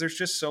here, because there's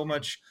just so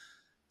much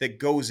that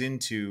goes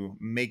into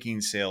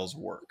making sales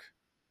work.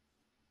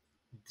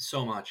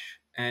 So much.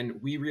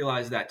 And we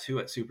realize that too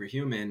at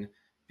Superhuman,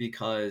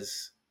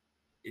 because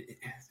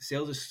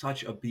sales is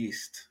such a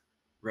beast,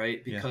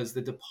 right? Yeah. Because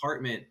the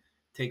department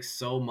takes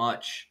so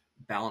much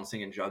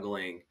balancing and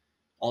juggling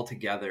all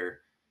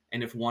together.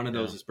 And if one of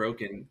Yeah. those is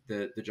broken,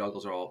 the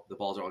balls are all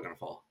going to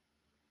fall.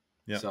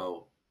 Yeah.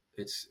 So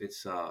it's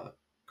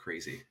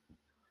crazy.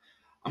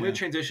 I'm going Yeah. to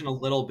transition a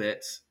little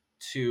bit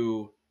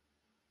to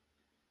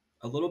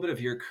a little bit of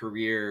your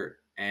career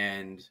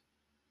and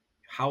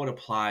how it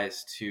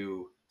applies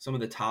to some of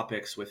the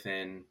topics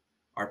within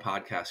our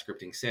podcast,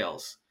 Scripting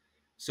Sales.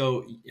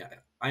 So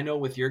I know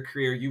with your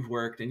career, you've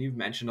worked, and you've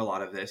mentioned a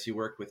lot of this, you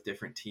worked with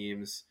different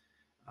teams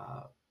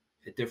uh,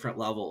 at different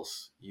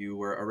levels. You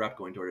were a rep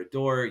going door to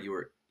door, you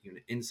were an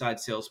inside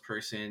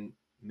salesperson,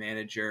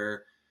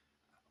 manager,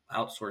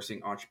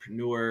 outsourcing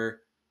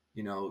entrepreneur,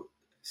 you know,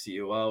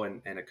 COO,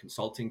 and a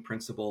consulting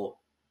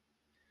principal.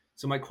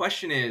 So my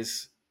question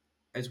is,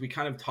 as we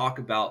kind of talk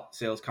about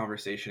sales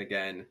conversation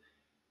again,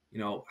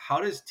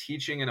 how does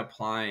teaching and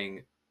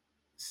applying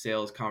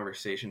sales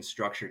conversation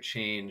structure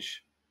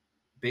change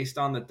based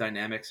on the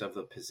dynamics of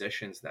the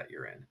positions that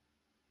you're in?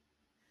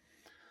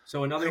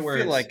 So in other I feel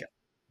words, like,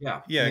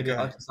 yeah, yeah, maybe go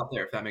I'll ahead. stop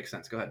there if that makes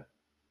sense. Go ahead.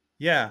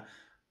 Yeah.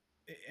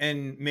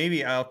 And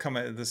maybe I'll come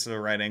at this at the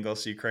right angle,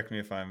 so you correct me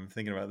if I'm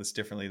thinking about this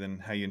differently than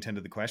how you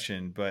intended the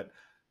question. But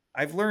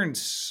I've learned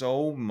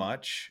so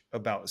much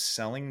about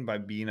selling by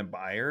being a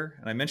buyer.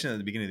 And I mentioned at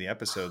the beginning of the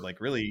episode,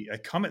 like, really, I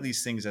come at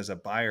these things as a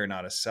buyer,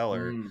 not a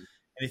seller. Mm,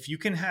 And if you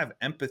can have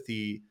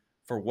empathy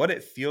for what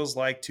it feels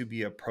like to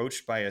be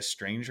approached by a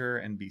stranger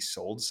and be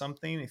sold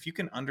something, if you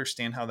can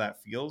understand how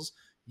that feels,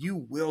 you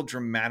will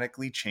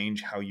dramatically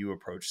change how you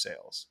approach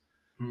sales.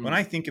 When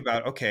I mm, think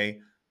about, okay,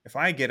 if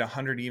I get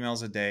 100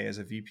 emails a day as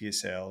a VP of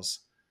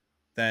sales,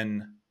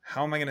 then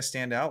how am I going to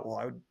stand out? Well,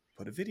 I would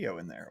put a video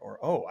in there, or,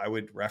 oh, I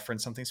would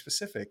reference something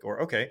specific,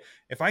 or, okay,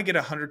 if I get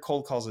 100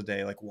 cold calls a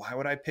day, like, why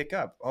would I pick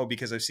up? Oh,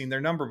 because I've seen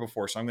their number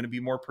before, so I'm going to be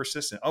more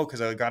persistent. Oh,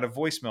 because I got a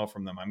voicemail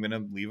from them, I'm going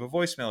to leave a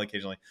voicemail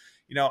occasionally.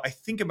 I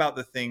think about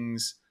the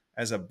things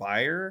as a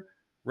buyer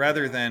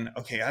rather yeah. than,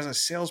 okay, as a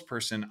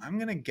salesperson, I'm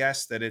going to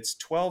guess that it's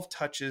 12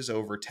 touches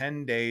over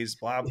 10 days,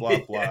 blah, blah,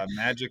 blah,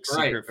 magic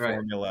Right, secret right.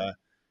 formula,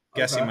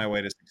 guessing Okay. my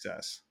way to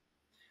success.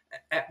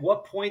 At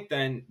what point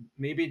then,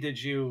 maybe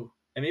did you,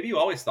 and maybe you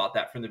always thought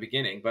that from the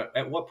beginning, but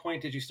at what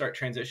point did you start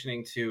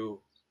transitioning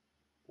to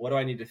what do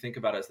I need to think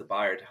about as the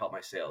buyer to help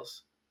my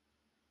sales?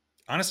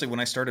 Honestly, when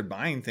I started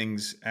buying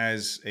things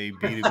as a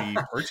B2B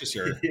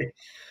purchaser,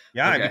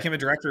 yeah, I Okay. became a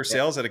director of Yeah.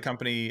 sales at a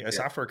company, a Yeah.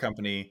 software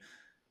company,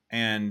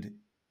 and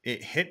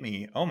it hit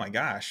me, oh my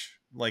gosh,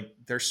 like,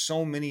 there's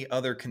so many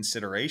other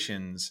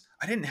considerations.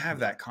 I didn't have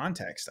Yeah. that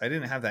context. I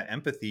didn't have that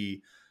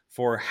empathy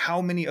for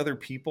how many other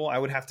people I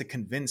would have to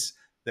convince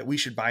that we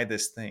should buy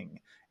this thing,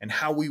 and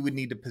how we would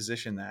need to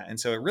position that. And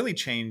so it really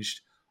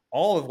changed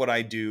all of what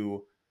I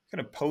do,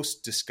 kind of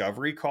post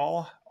discovery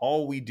call,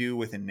 all we do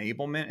with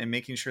enablement, and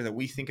making sure that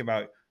we think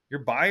about your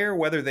buyer,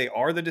 whether they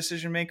are the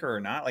decision maker or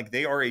not, like,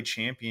 they are a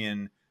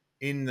champion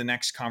in the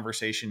next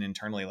conversation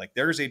internally. Like,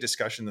 there's a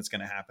discussion that's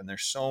going to happen.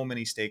 There's so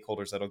many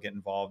stakeholders that'll get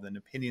involved, and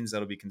opinions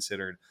that'll be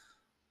considered.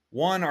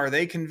 One, are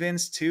they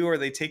convinced? Two, are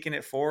they taking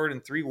it forward?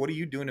 And three, what are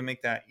you doing to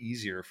make that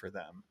easier for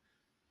them?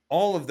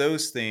 All of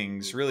those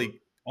things Mhm.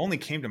 really only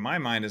came to my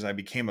mind as I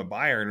became a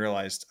buyer and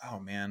realized, oh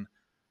man,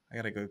 I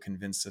got to go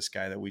convince this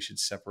guy that we should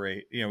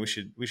separate, we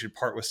should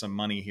part with some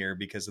money here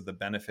because of the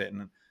benefit.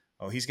 And,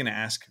 oh, he's going to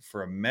ask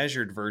for a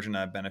measured version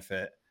of that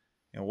benefit.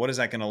 What is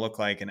that going to look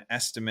like? An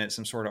estimate,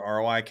 some sort of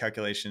ROI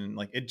calculation.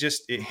 Like, it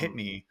hit Mhm.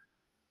 me.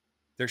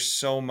 There's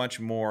so much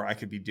more I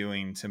could be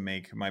doing to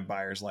make my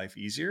buyer's life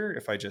easier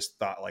if I just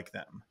thought like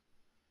them.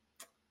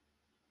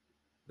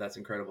 That's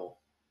incredible.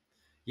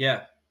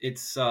 Yeah,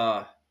 it's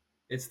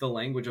the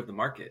language of the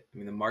market. I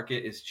mean, the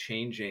market is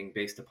changing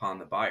based upon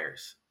the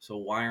buyers. So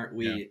why aren't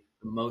Yeah. we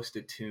the most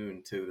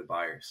attuned to the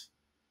buyers?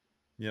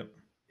 Yep.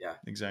 Yeah.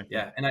 Exactly.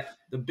 Yeah. And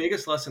the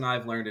biggest lesson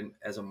I've learned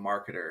as a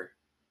marketer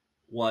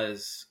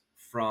was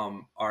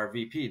from our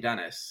VP,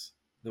 Dennis,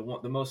 the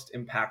most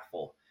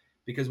impactful,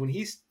 because when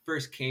he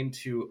first came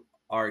to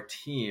our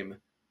team,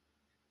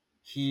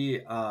 he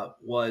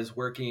was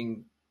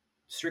working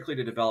strictly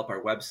to develop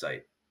our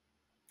website.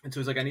 And so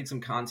he's like, I need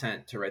some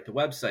content to write the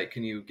website.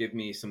 Can you give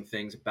me some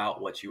things about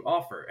what you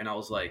offer? And I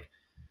was like,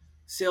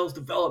 sales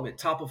development,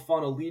 top of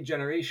funnel, lead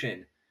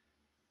generation.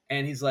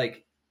 And he's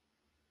like,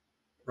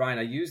 Ryan,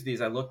 I use these.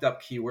 I looked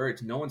up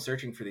keywords. No one's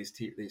searching for these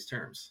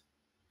terms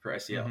for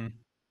SEO. Mm-hmm.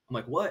 I'm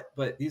like, what?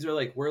 But these are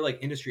like, we're like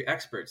industry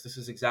experts. This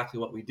is exactly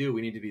what we do.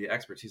 We need to be the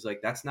experts. He's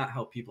like, that's not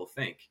how people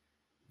think.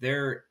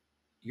 They're,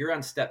 you're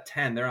on step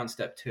 10, they're on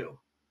step 2.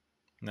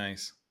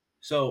 Nice.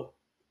 So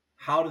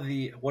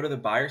what are the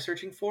buyers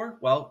searching for?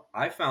 Well,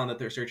 I found that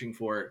they're searching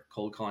for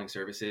cold calling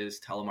services,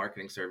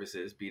 telemarketing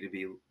services,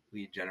 B2B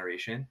lead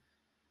generation.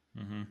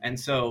 Mm-hmm. And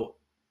so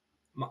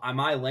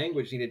my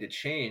language needed to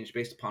change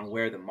based upon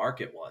where the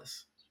market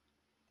was.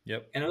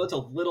 Yep. And I know it's a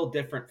little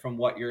different from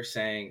what you're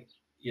saying,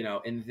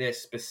 in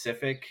this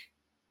specific,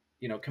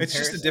 It's just a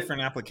comparison.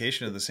 different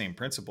application of the same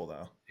principle,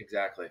 though.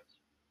 Exactly.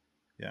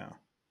 Yeah.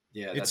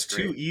 Yeah, that's It's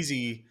too great.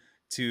 easy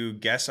to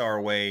guess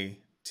our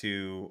way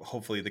to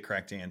hopefully the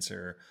correct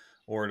answer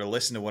or to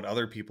listen to what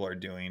other people are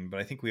doing. But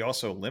I think we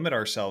also limit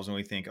ourselves when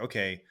we think,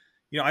 okay,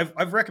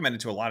 I've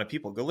recommended to a lot of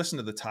people, go listen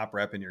to the top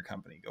rep in your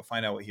company, go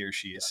find out what he or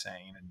she is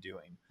saying and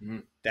doing.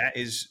 Mhm. That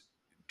is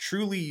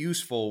truly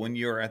useful when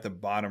you're at the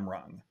bottom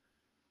rung.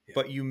 Yeah.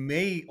 But you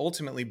may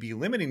ultimately be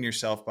limiting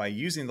yourself by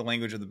using the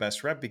language of the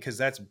best rep because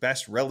that's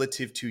best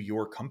relative to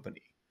your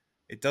company.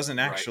 It doesn't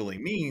Right. actually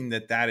mean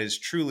that that is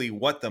truly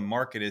what the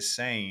market is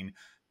saying.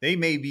 They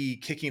may be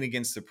kicking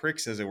against the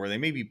pricks, as it were. They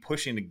may be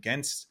pushing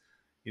against,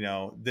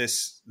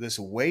 this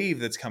wave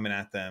that's coming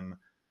at them.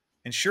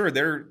 And sure,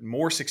 they're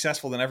more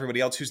successful than everybody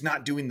else who's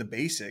not doing the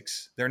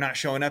basics. They're not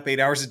showing up 8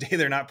 hours a day.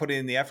 They're not putting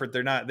in the effort.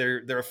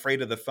 They're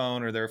afraid of the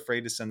phone, or they're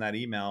afraid to send that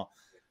email.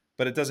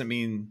 But it doesn't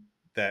mean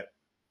that,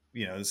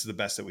 this is the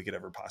best that we could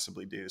ever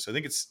possibly do. So I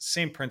think it's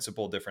same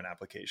principle, different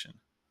application.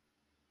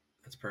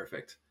 That's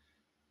perfect.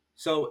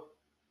 So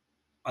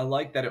I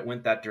like that it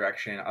went that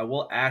direction. I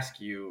will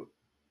ask you,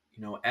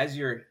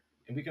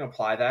 and we can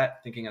apply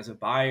that thinking as a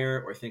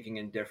buyer or thinking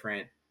in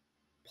different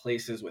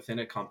places within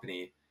a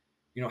company.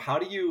 How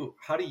do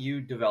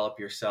you develop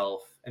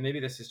yourself? And maybe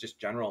this is just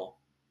general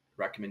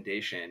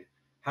recommendation.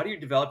 How do you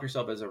develop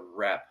yourself as a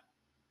rep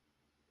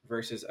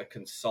versus a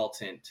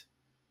consultant?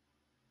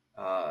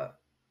 Let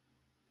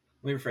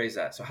me rephrase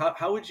that. So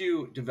how would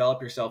you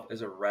develop yourself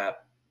as a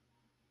rep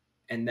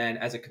and then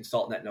as a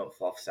consultant at Note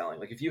Fluff selling?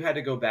 Like if you had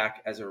to go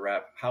back as a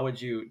rep, how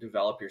would you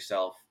develop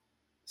yourself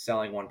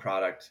selling one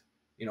product,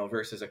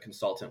 versus a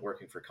consultant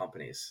working for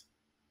companies?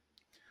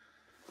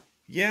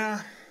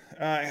 Yeah.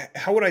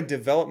 How would I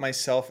develop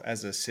myself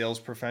as a sales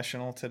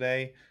professional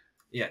today?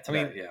 Yeah, I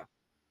today, mean, yeah.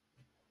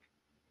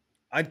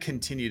 I'd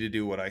continue to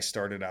do what I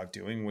started out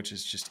doing, which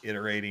is just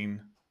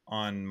iterating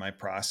on my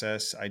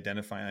process,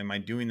 identifying, am I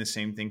doing the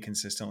same thing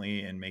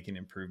consistently and making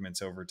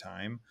improvements over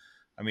time?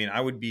 I mean, I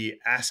would be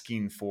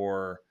asking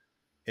for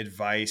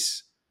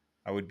advice.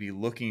 I would be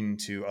looking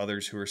to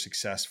others who are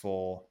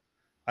successful.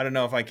 I don't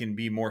know if I can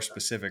be more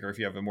specific or if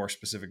you have a more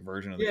specific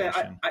version of the Yeah,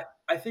 question.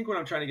 I think what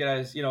I'm trying to get at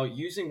is,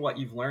 using what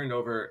you've learned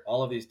over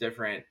all of these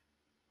different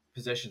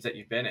positions that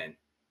you've been in.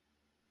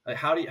 Like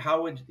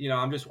how would,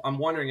 I'm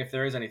wondering if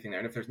there is anything there.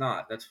 And if there's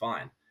not, that's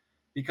fine.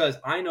 Because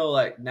I know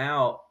like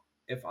now,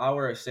 if I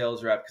were a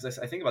sales rep, because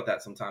I think about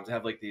that sometimes, I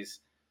have like these,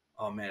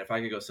 oh man, if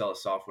I could go sell a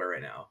software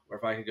right now, or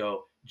if I could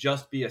go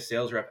just be a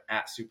sales rep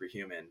at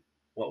Superhuman,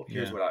 well,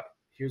 Yeah.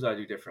 here's what I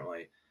do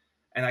differently.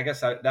 And I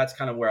guess that's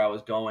kind of where I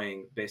was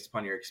going based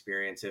upon your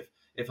experience.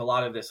 If a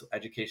lot of this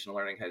educational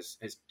learning has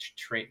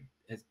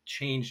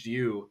changed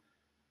you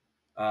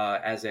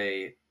as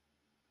a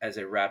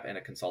rep and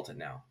a consultant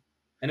now,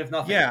 and if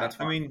nothing, Yeah. that's I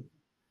fine. mean,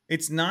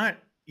 it's not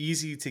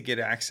easy to get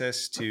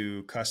access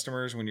to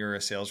customers when you're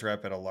a sales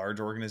rep at a large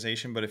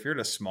organization. But if you're at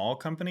a small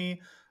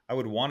company, I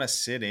would want to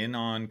sit in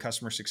on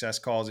customer success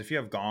calls. If you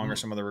have Gong or Mm.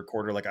 some other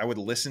recorder, like I would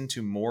listen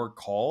to more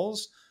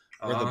calls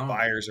where the Oh,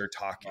 buyers are yeah,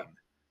 talking. yeah.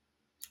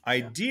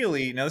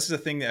 Ideally, now this is a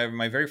thing that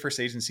my very first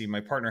agency,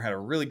 my partner had a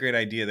really great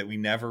idea that we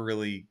never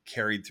really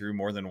carried through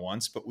more than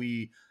once, but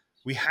we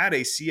had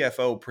a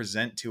CFO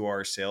present to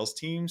our sales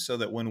team so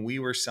that when we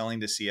were selling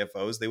to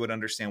CFOs, they would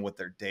understand what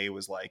their day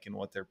was like and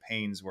what their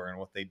pains were and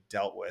what they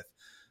dealt with.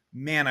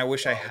 Man, I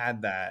wish I Whoa,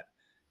 had that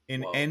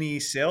in whoa.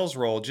 any sales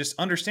role, just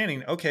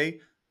understanding,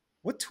 okay,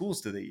 what tools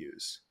do they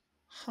use?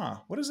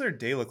 What does their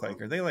day look like?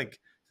 Are they like,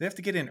 they have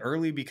to get in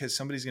early because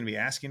somebody's going to be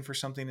asking for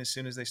something as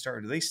soon as they start?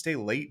 Or do they stay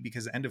late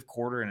because end of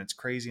quarter and it's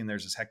crazy and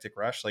there's this hectic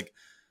rush? Like,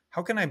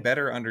 how can I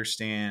better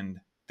understand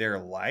their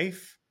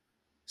life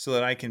so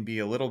that I can be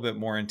a little bit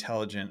more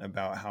intelligent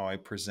about how I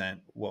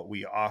present what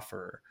we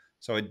offer?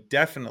 So I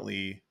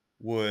definitely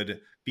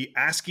would be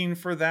asking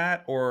for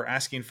that or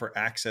asking for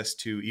access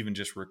to even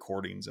just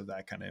recordings of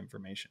that kind of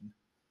information.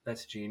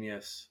 That's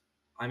genius.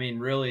 I mean,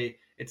 really,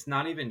 it's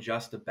not even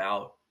just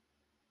about,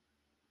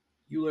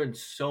 you learn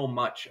so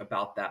much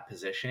about that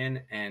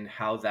position and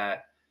how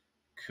that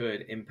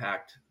could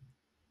impact,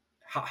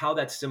 how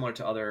that's similar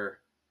to other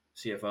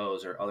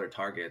CFOs or other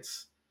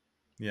targets.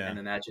 Yeah. And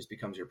then that just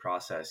becomes your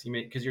process. You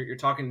mean, because you're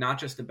talking not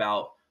just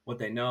about what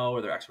they know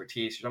or their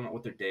expertise, you're talking about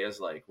what their day is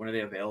like, when are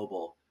they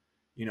available,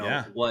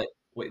 Yeah. what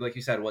like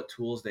you said, what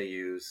tools they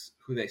use,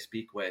 who they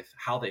speak with,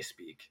 how they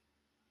speak,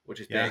 which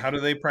is Yeah. How big.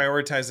 do they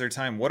prioritize their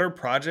time? What are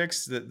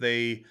projects that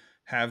they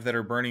have that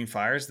are burning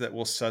fires that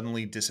will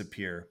suddenly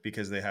disappear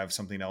because they have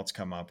something else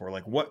come up? Or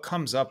like what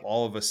comes up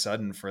all of a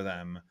sudden for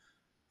them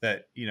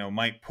that,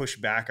 might push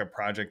back a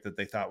project that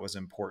they thought was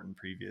important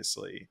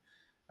previously?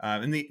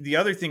 And the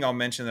other thing I'll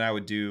mention that I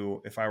would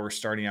do if I were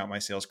starting out my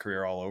sales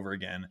career all over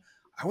again,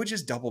 I would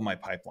just double my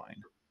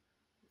pipeline.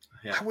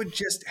 Yeah. I would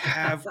just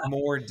have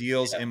more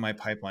deals Yeah. in my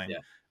pipeline. Yeah.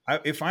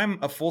 If I'm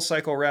a full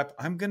cycle rep,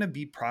 I'm going to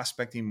be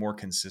prospecting more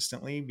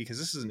consistently, because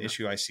this is an Yeah.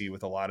 issue I see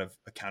with a lot of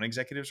account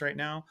executives right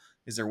now,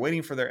 is they're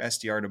waiting for their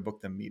SDR to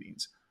book them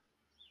meetings.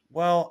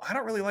 Well, I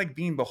don't really like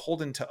being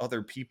beholden to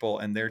other people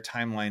and their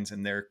timelines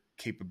and their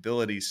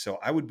capabilities. So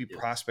I would be Yeah.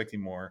 prospecting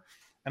more.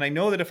 And I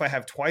know that if I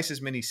have twice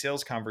as many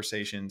sales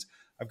conversations,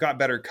 I've got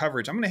better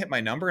coverage. I'm going to hit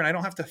my number, and I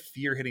don't have to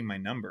fear hitting my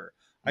number.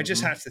 I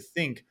just Mm-hmm. have to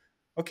think,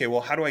 okay,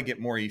 well, how do I get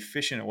more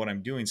efficient at what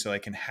I'm doing so I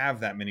can have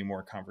that many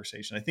more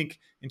conversations? I think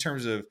in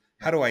terms of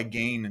how do I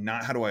gain,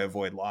 not how do I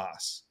avoid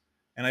loss?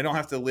 And I don't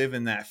have to live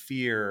in that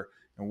fear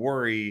and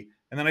worry.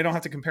 And then I don't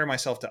have to compare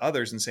myself to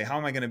others and say, how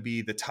am I going to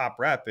be the top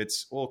rep?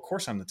 It's, well, of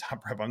course I'm the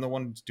top rep. I'm the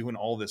one who's doing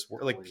all this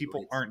work. Like, Always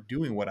people right. aren't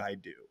doing what I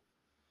do.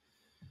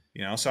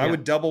 So I Yeah,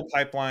 would double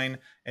pipeline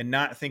and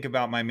not think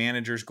about my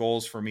manager's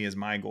goals for me as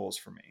my goals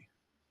for me.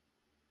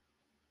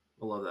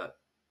 I love that.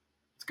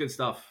 It's good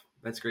stuff.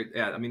 That's great.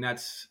 Yeah, I mean,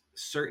 that's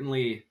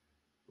certainly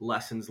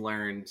lessons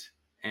learned,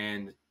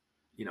 and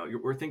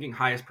we're thinking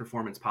highest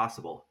performance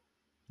possible.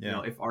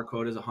 Yeah. If our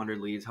quota is 100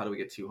 leads, how do we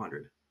get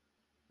 200?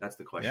 That's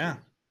the Yeah. question.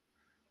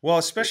 Well, Great.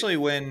 especially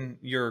when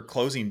you're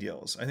closing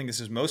deals. I think this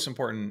is most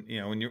important,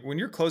 when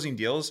you're closing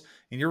deals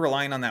and you're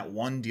relying on that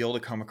one deal to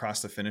come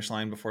across the finish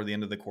line before the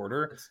end of the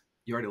quarter.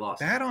 You already lost.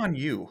 Bad on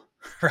you,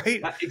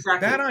 right? Bad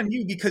Exactly. on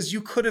you, because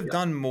you could have Yep.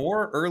 done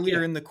more earlier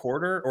Yeah. in the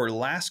quarter or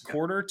last Yeah.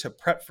 quarter to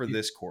prep for You-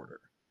 this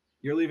quarter.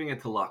 You're leaving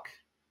it to luck.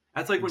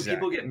 That's like when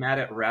people Exactly. get mad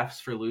at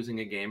refs for losing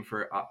a game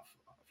for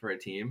a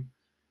team.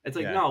 It's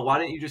like, Yeah. no, why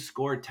didn't you just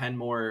score 10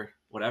 more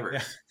Yeah.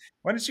 whatevers?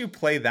 Why don't you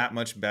play that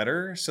much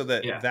better so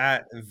that Yeah.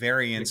 that The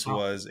variance comp,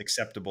 was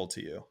acceptable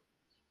to you?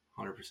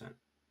 100%.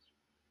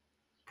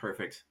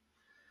 Perfect.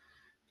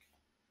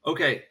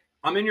 Okay.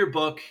 I'm in your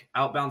book,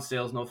 Outbound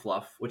Sales, No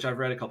Fluff, which I've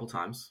read a couple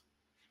times.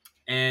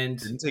 And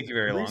Didn't take you the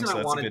very long, reason so I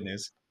that's the wanted, good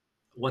news.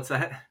 what's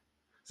that?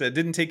 So it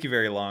didn't take you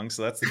very long,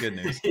 so that's the good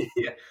news.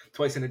 Yeah,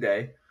 twice in a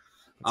day.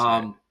 That's right.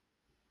 Um,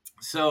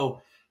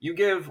 so you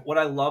give what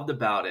I loved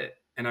about it,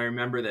 and I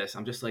remember this.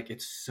 I'm just like,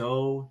 it's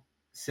so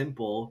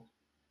simple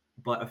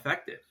but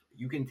effective.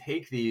 You can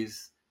take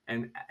these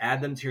and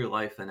add them to your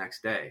life the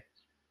next day.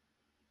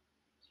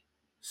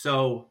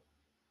 So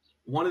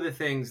one of the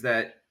things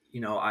that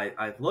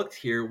I've looked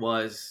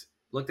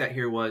at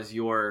here was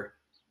your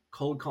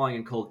cold calling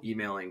and cold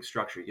emailing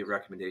structure. You give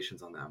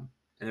recommendations on them,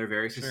 and they're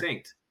very Sure.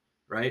 succinct,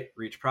 right?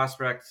 Reach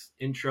prospects,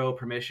 intro,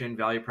 permission,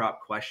 value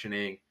prop,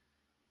 questioning,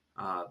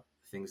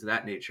 things of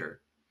that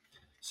nature.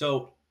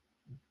 So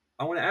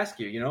I want to ask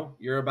you,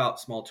 you're about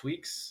small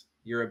tweaks,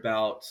 you're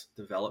about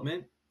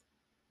development.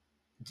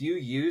 Do you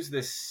use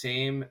this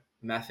same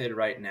method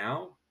right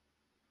now,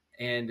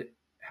 and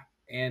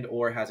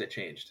or has it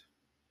changed?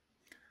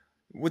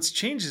 What's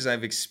changed is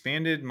I've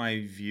expanded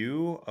my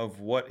view of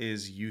what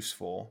is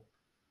useful.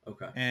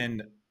 Okay.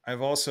 And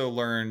I've also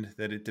learned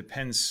that it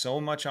depends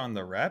so much on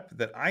the rep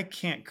that I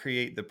can't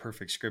create the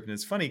perfect script. And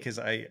it's funny because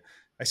I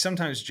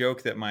sometimes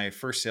joke that my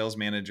first sales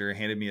manager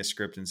handed me a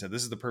script and said,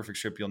 "This is the perfect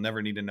script. You'll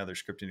never need another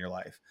script in your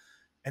life."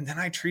 And then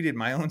I treated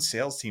my own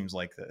sales teams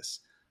like this.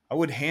 I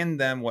would hand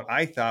them what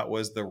I thought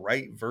was the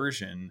right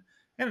version.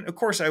 And of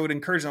course I would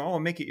encourage them, "Oh,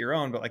 make it your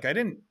own." But like I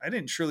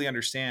didn't truly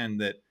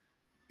understand that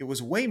it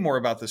was way more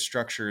about the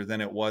structure than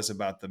it was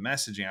about the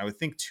messaging. I would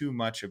think too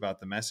much about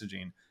the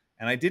messaging.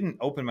 And I didn't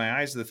open my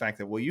eyes to the fact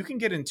that, well, you can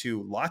get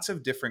into lots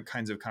of different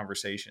kinds of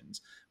conversations.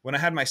 When I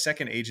had my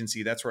second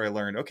agency, that's where I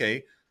learned,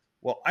 okay,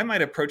 well, I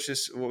might approach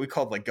this what we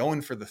called like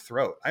going for the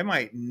throat. I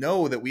might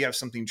know that we have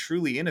something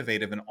truly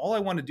innovative, and all I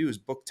want to do is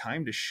book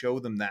time to show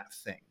them that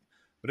thing.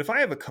 But if I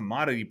have a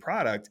commodity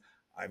product,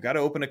 I've got to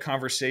open a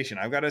conversation.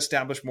 I've got to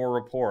establish more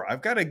rapport.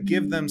 I've got to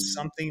give them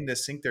something to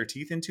sink their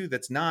teeth into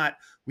that's not,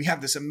 we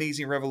have this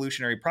amazing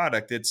revolutionary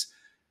product. It's,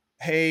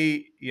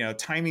 hey,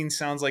 timing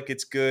sounds like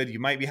it's good. You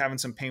might be having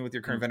some pain with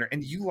your current vendor,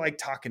 and you like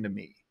talking to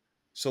me.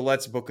 So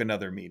let's book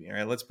another meeting,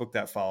 right? Let's book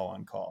that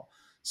follow-on call.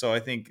 So I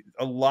think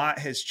a lot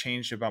has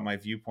changed about my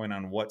viewpoint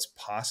on what's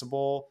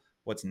possible,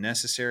 what's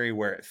necessary,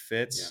 where it Yeah.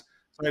 fits.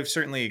 So I've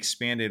certainly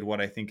expanded what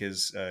I think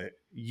is a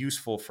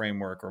useful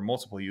framework or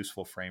multiple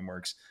useful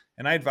frameworks.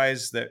 And I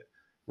advise that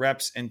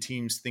reps and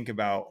teams think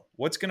about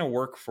what's going to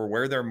work for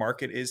where their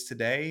market is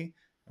today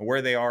and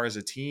where they are as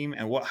a team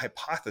and what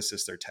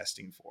hypothesis they're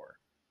testing for.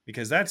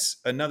 Because that's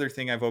another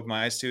thing I've opened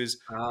my eyes to is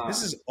this Ah,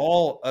 is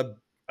all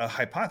a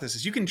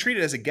hypothesis. You can treat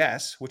it as a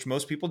guess, which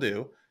most people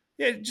do.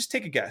 Yeah, just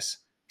take a guess.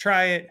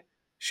 Try it,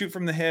 shoot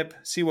from the hip,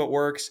 see what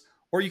works.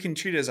 Or you can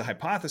treat it as a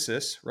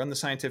hypothesis, run the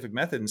scientific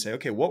method and say,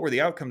 okay, what were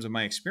the outcomes of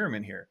my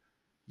experiment here?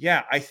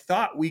 Yeah, I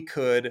thought we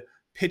could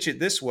pitch it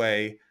this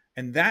way,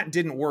 and that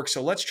didn't work.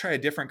 So let's try a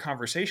different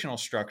conversational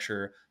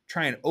structure,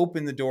 try and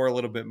open the door a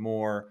little bit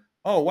more.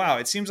 Oh, wow,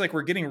 it seems like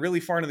we're getting really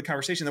far into the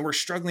conversation, then we're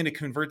struggling to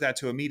convert that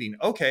to a meeting.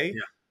 Okay,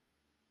 yeah.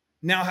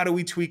 now how do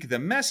we tweak the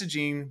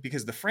messaging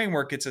because the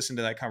framework gets us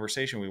into that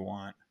conversation we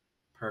want?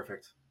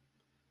 Perfect.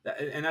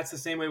 And that's the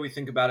same way we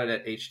think about it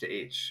at H to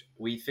H.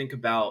 We think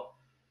about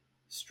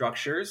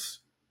structures,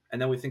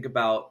 and then we think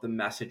about the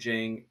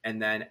messaging,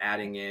 and then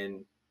adding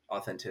in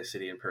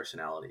authenticity and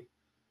personality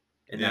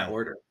in that Yeah.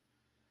 order.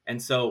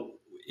 And so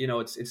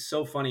it's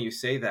so funny you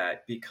say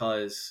that,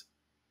 because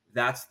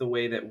that's the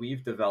way that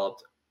we've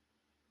developed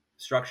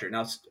structure.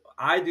 Now,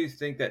 I do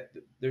think that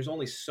there's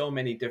only so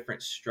many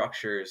different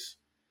structures,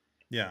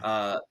 Yeah.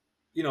 uh,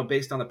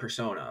 based on the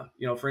persona.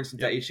 For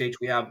instance, at Yep. HH,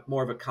 we have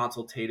more of a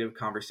consultative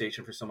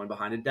conversation for someone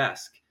behind a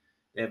desk.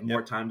 They have more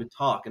Yep. time to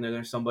talk. And then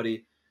there's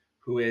somebody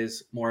who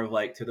is more of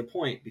like to the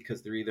point,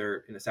 because they're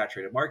either in a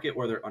saturated market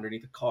or they're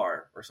underneath a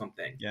car or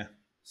something. Yeah.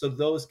 So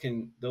those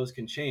can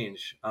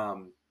change.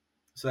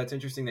 So that's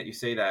interesting that you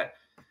say that.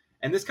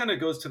 And this kind of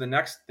goes to the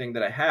next thing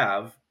that I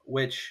have,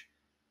 which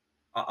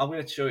I'm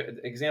going to show you an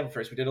example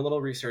first. We did a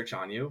little research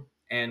on you,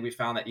 and we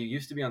found that you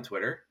used to be on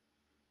Twitter.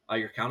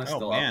 Your account is Oh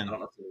still up. I man. don't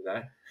know if you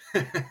knew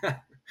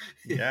that.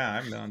 Yeah. I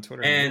haven't been on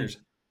Twitter in And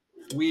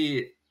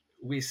years.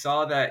 we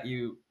saw that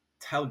you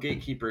tell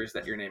gatekeepers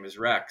that your name is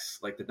Rex,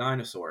 like the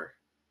dinosaur.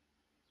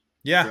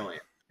 Yeah.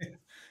 Brilliant. Yeah.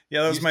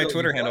 That Do was you my still use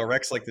Twitter handle, that?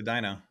 Rex like the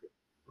dino.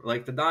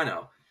 Like the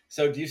dino.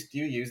 So do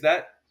you use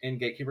that in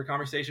gatekeeper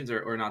conversations,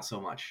 or not so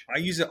much? I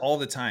use it all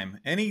the time.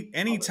 Love it.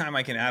 Anytime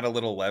I can add a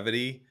little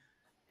levity.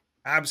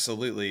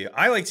 Absolutely.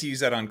 I like to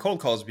use that on cold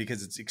calls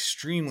because it's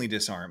extremely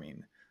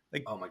disarming.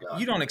 Like, Oh my you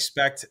God. don't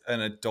expect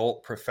an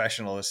adult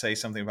professional to say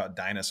something about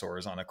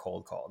dinosaurs on a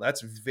cold call.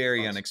 That's very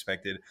Oh, it's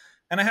unexpected.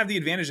 And I have the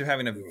advantage of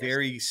having a genius.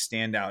 very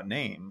standout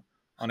name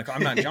on a call.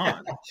 I'm not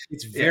John.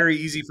 It's Yeah. very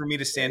easy for me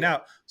to Yeah. stand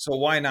out. So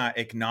why not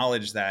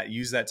acknowledge that,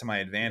 use that to my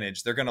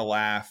advantage? They're going to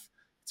laugh.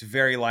 It's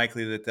very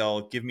likely that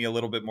they'll give me a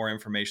little bit more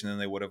information than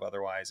they would have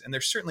otherwise. And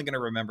they're certainly going to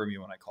remember me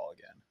when I call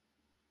again.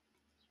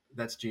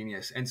 That's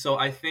genius. And so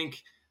I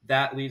think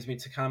that leads me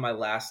to kind of my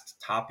last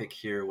topic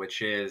here,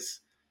 which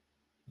is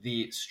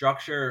the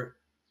structure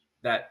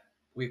that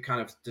we've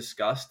kind of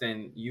discussed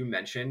and you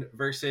mentioned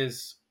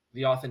versus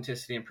the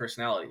authenticity and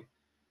personality,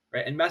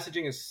 right? And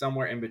messaging is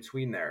somewhere in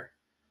between there.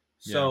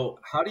 Yeah. So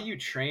how do you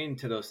train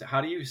to those? How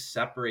do you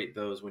separate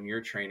those when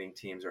you're training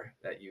teams, or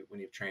when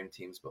you've trained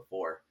teams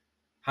before?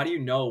 How do you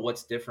know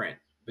what's different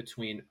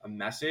between a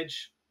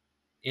message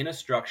in a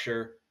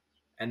structure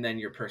and then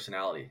your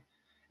personality?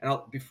 And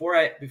before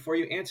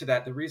you answer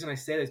that, the reason I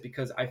say this is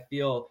because I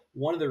feel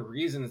one of the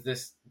reasons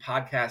this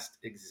podcast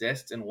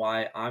exists and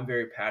why I'm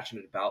very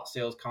passionate about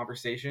sales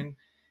conversation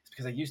is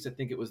because I used to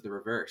think it was the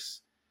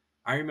reverse.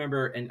 I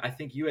remember, and I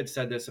think you had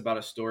said this about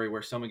a story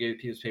where someone gave a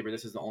piece of paper,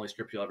 this is the only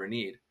script you'll ever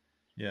need.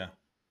 Yeah.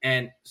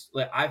 And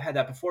like, I've had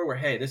that before where,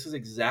 hey, this is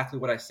exactly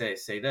what I say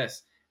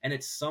this. And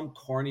it's some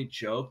corny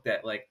joke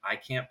that like I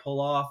can't pull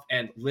off.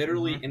 And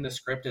literally Mm-hmm. in the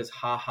script is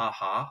ha ha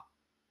ha.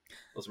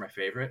 Those are my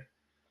favorite.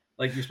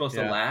 Like you're supposed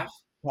to Yeah. laugh.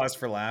 Pause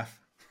for laugh.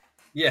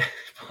 Yeah.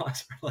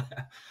 Pause for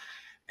laugh.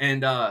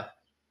 And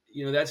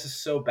that's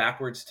just so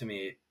backwards to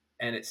me.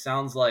 And it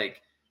sounds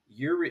like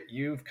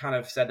you've kind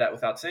of said that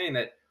without saying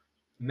that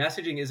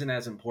messaging isn't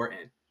as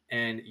important.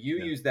 And you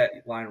Yeah. use that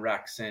line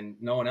Rex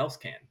and no one else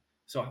can.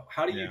 So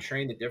how do you Yeah.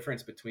 train the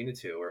difference between the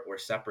two, or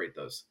separate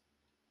those?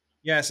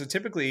 Yeah, so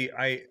typically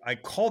I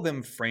call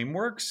them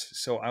frameworks.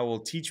 So I will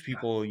teach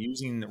people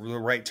using the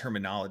right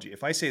terminology.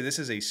 If I say this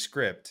is a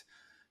script,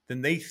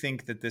 then they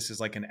think that this is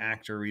like an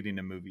actor reading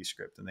a movie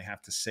script and they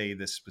have to say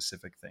this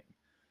specific thing.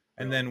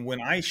 And Brilliant. then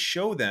when I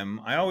show them,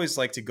 I always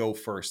like to go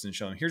first and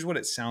show them, here's what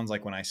it sounds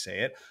like when I say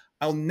it.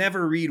 I'll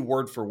never read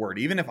word for word.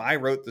 Even if I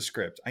wrote the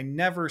script, I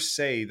never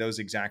say those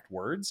exact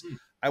words. Hmm.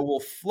 I will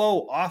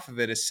flow off of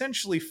it,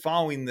 essentially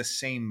following the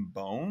same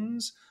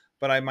bones,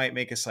 but I might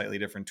make a slightly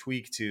different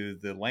tweak to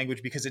the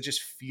language because it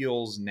just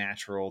feels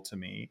natural to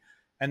me.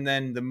 And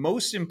then the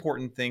most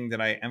important thing that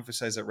I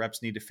emphasize that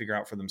reps need to figure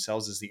out for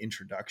themselves is the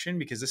introduction,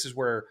 because this is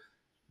where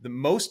the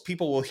most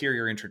people will hear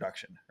your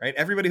introduction, right?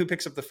 Everybody who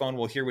picks up the phone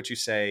will hear what you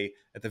say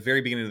at the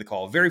very beginning of the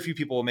call. Very few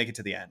people will make it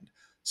to the end.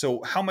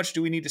 So how much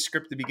do we need to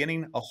script the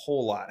beginning? A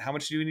whole lot. How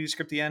much do we need to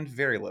script the end?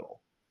 Very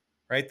little,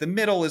 right? The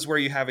middle is where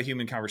you have a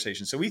human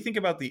conversation. So we think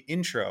about the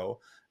intro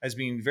as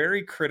being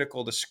very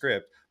critical to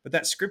script, but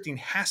that scripting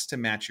has to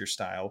match your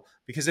style,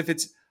 because if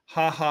it's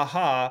ha ha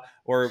ha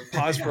or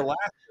pause for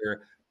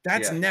laughter,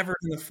 that's Yeah. never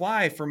going to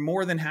fly for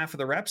more than half of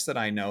the reps that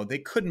I know. They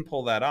couldn't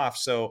pull that off.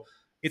 So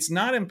it's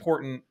not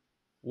important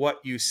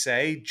what you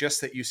say, just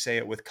that you say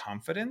it with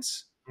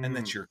confidence and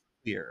that Mm, you're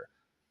clear.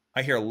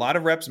 I hear a lot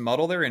of reps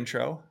muddle their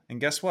intro, and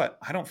guess what?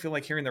 I don't feel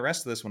like hearing the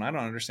rest of this when I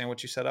don't understand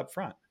what you said up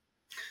front.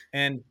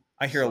 And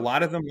I hear a so lot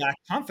true. of them lack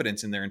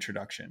confidence in their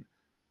introduction.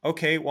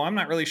 Okay, well, I'm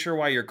not really sure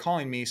why you're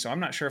calling me, so I'm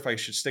not sure if I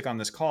should stick on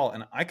this call.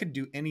 And I could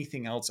do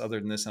anything else other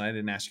than this, and I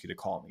didn't ask you to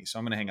call me, so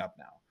I'm going to hang up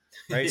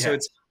now. Right? So Yeah.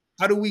 it's,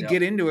 how do we Yep.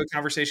 get into a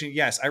conversation?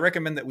 Yes, I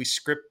recommend that we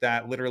script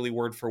that literally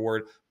word for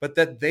word, but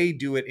that they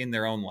do it in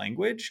their own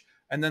language,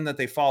 and then that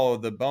they follow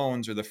the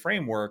bones or the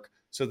framework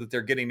so that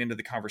they're getting into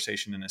the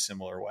conversation in a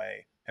similar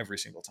way every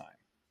single time.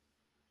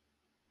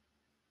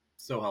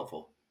 So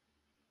helpful.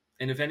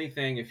 And if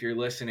anything, if you're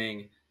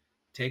listening,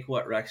 take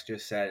what Rex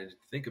just said,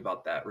 think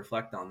about that,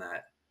 reflect on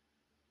that,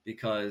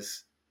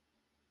 because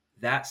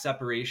that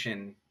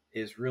separation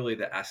is really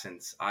the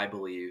essence, I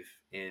believe,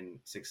 in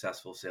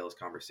successful sales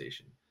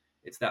conversation.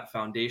 It's that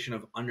foundation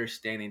of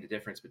understanding the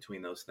difference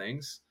between those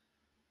things.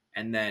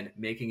 and then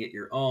making it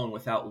your own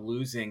without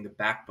losing the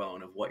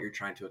backbone of what you're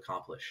trying to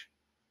accomplish.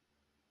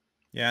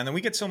 Yeah, and then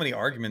we get so many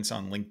arguments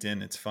on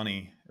LinkedIn. It's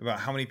funny about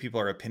how many people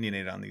are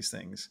opinionated on these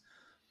things.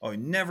 Oh,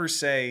 never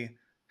say,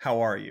 "How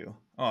are you?"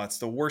 Oh, it's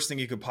the worst thing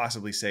you could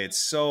possibly say. It's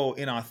so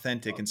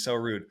inauthentic Oh, and so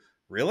rude. yeah.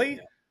 Really?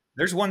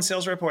 There's one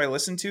sales rep who I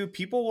listen to.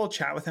 People will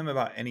chat with him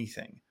about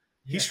anything.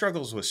 He Yeah.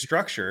 struggles with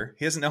structure.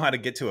 He doesn't know how to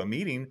get to a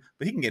meeting,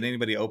 but he can get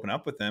anybody to open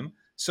up with him.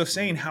 So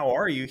saying, Mhm. "How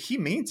are you?" He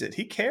means it.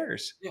 He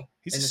cares. Yeah.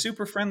 He's a And it's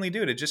super friendly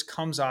dude. It just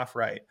comes off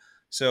right.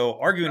 So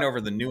arguing over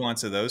exactly. the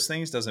nuance of those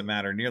things doesn't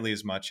matter nearly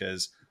as much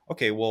as,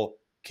 okay, well,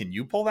 can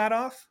you pull that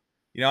off?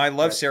 I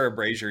love Right. Sarah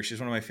Brazier. She's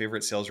one of my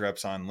favorite sales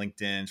reps on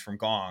LinkedIn. She's from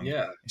Gong.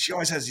 Yeah. And she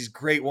always has these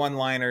great one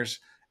liners.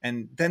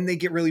 And then they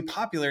get really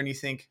popular. And you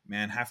think,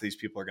 man, half of these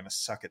people are going to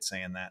suck at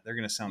saying that. They're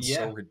going to sound so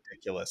Yeah.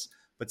 ridiculous.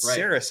 But Right.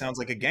 Sarah sounds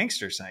like a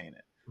gangster saying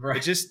it. Right.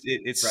 It's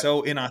Right.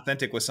 so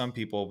inauthentic with some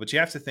people. But you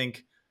have to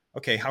think,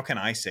 okay, how can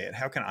I say it?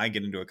 How can I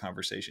get into a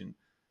conversation?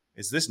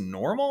 Is this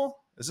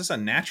normal? Is this a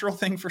natural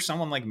thing for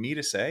someone like me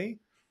to say?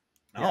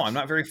 No, I'm Yes.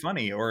 not very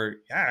funny. Or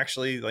yeah,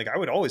 actually, like I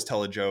would always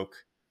tell a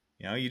joke.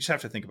 You just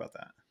have to think about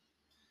that.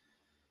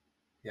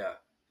 Yeah.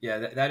 Yeah.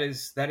 That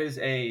is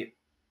a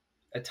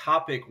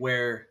topic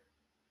where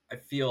I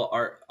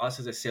feel us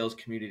as a sales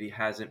community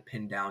hasn't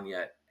pinned down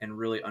yet and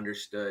really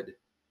understood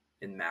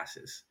in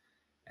masses.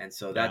 And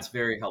so Yeah. that's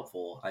very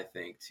helpful, I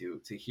think, to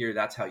hear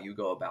that's how you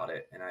go about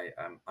it. And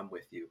I'm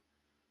with you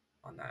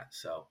on that.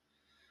 So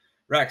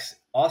Rex,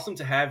 awesome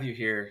to have you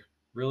here.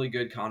 Really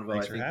good convo. I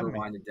Thanks for think we're having me.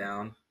 winding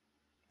down.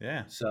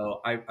 Yeah.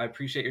 So I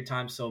appreciate your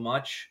time so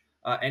much.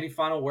 Any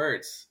final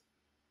words?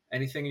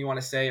 Anything you want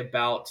to say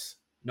about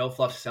no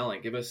fluff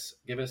selling? Give us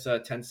a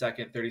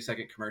 10-second,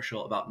 30-second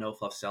commercial about no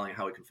fluff selling,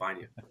 how we can find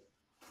you.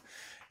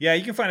 Yeah,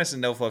 you can find us at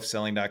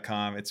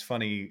nofluffselling.com. It's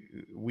funny.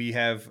 We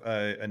have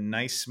a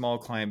nice small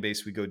client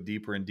base we go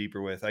deeper and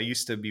deeper with. I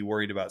used to be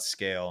worried about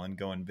scale and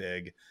going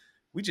big.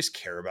 We just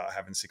care about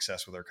having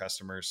success with our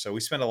customers. So we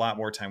spend a lot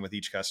more time with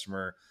each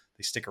customer.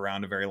 They stick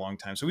around a very long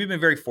time. So we've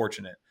been very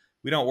fortunate.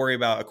 We don't worry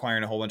about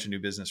acquiring a whole bunch of new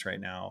business right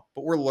now,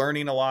 but we're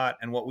learning a lot.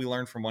 And what we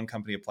learn from one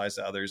company applies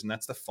to others. And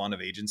that's the fun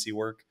of agency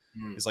work,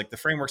 Mm, is like the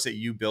frameworks that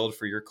you build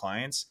for your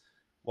clients.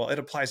 Well, it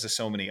applies to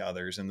so many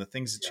others, and the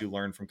things that yeah, you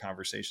learn from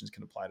conversations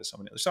can apply to so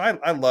many others. So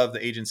I love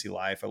the agency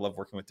life. I love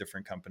working with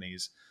different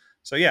companies.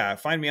 So yeah,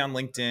 find me on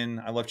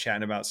LinkedIn. I love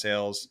chatting about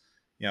sales.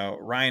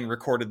 Ryan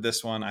recorded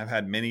this one. I've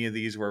had many of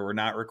these where we're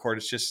not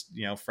recorded. It's just,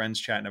 friends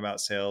chatting about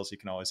sales. You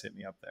can always hit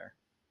me up there.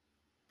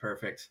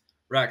 perfect.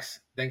 Rex,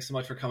 thanks so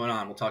much for coming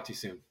on. We'll talk to you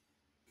soon.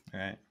 All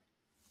right.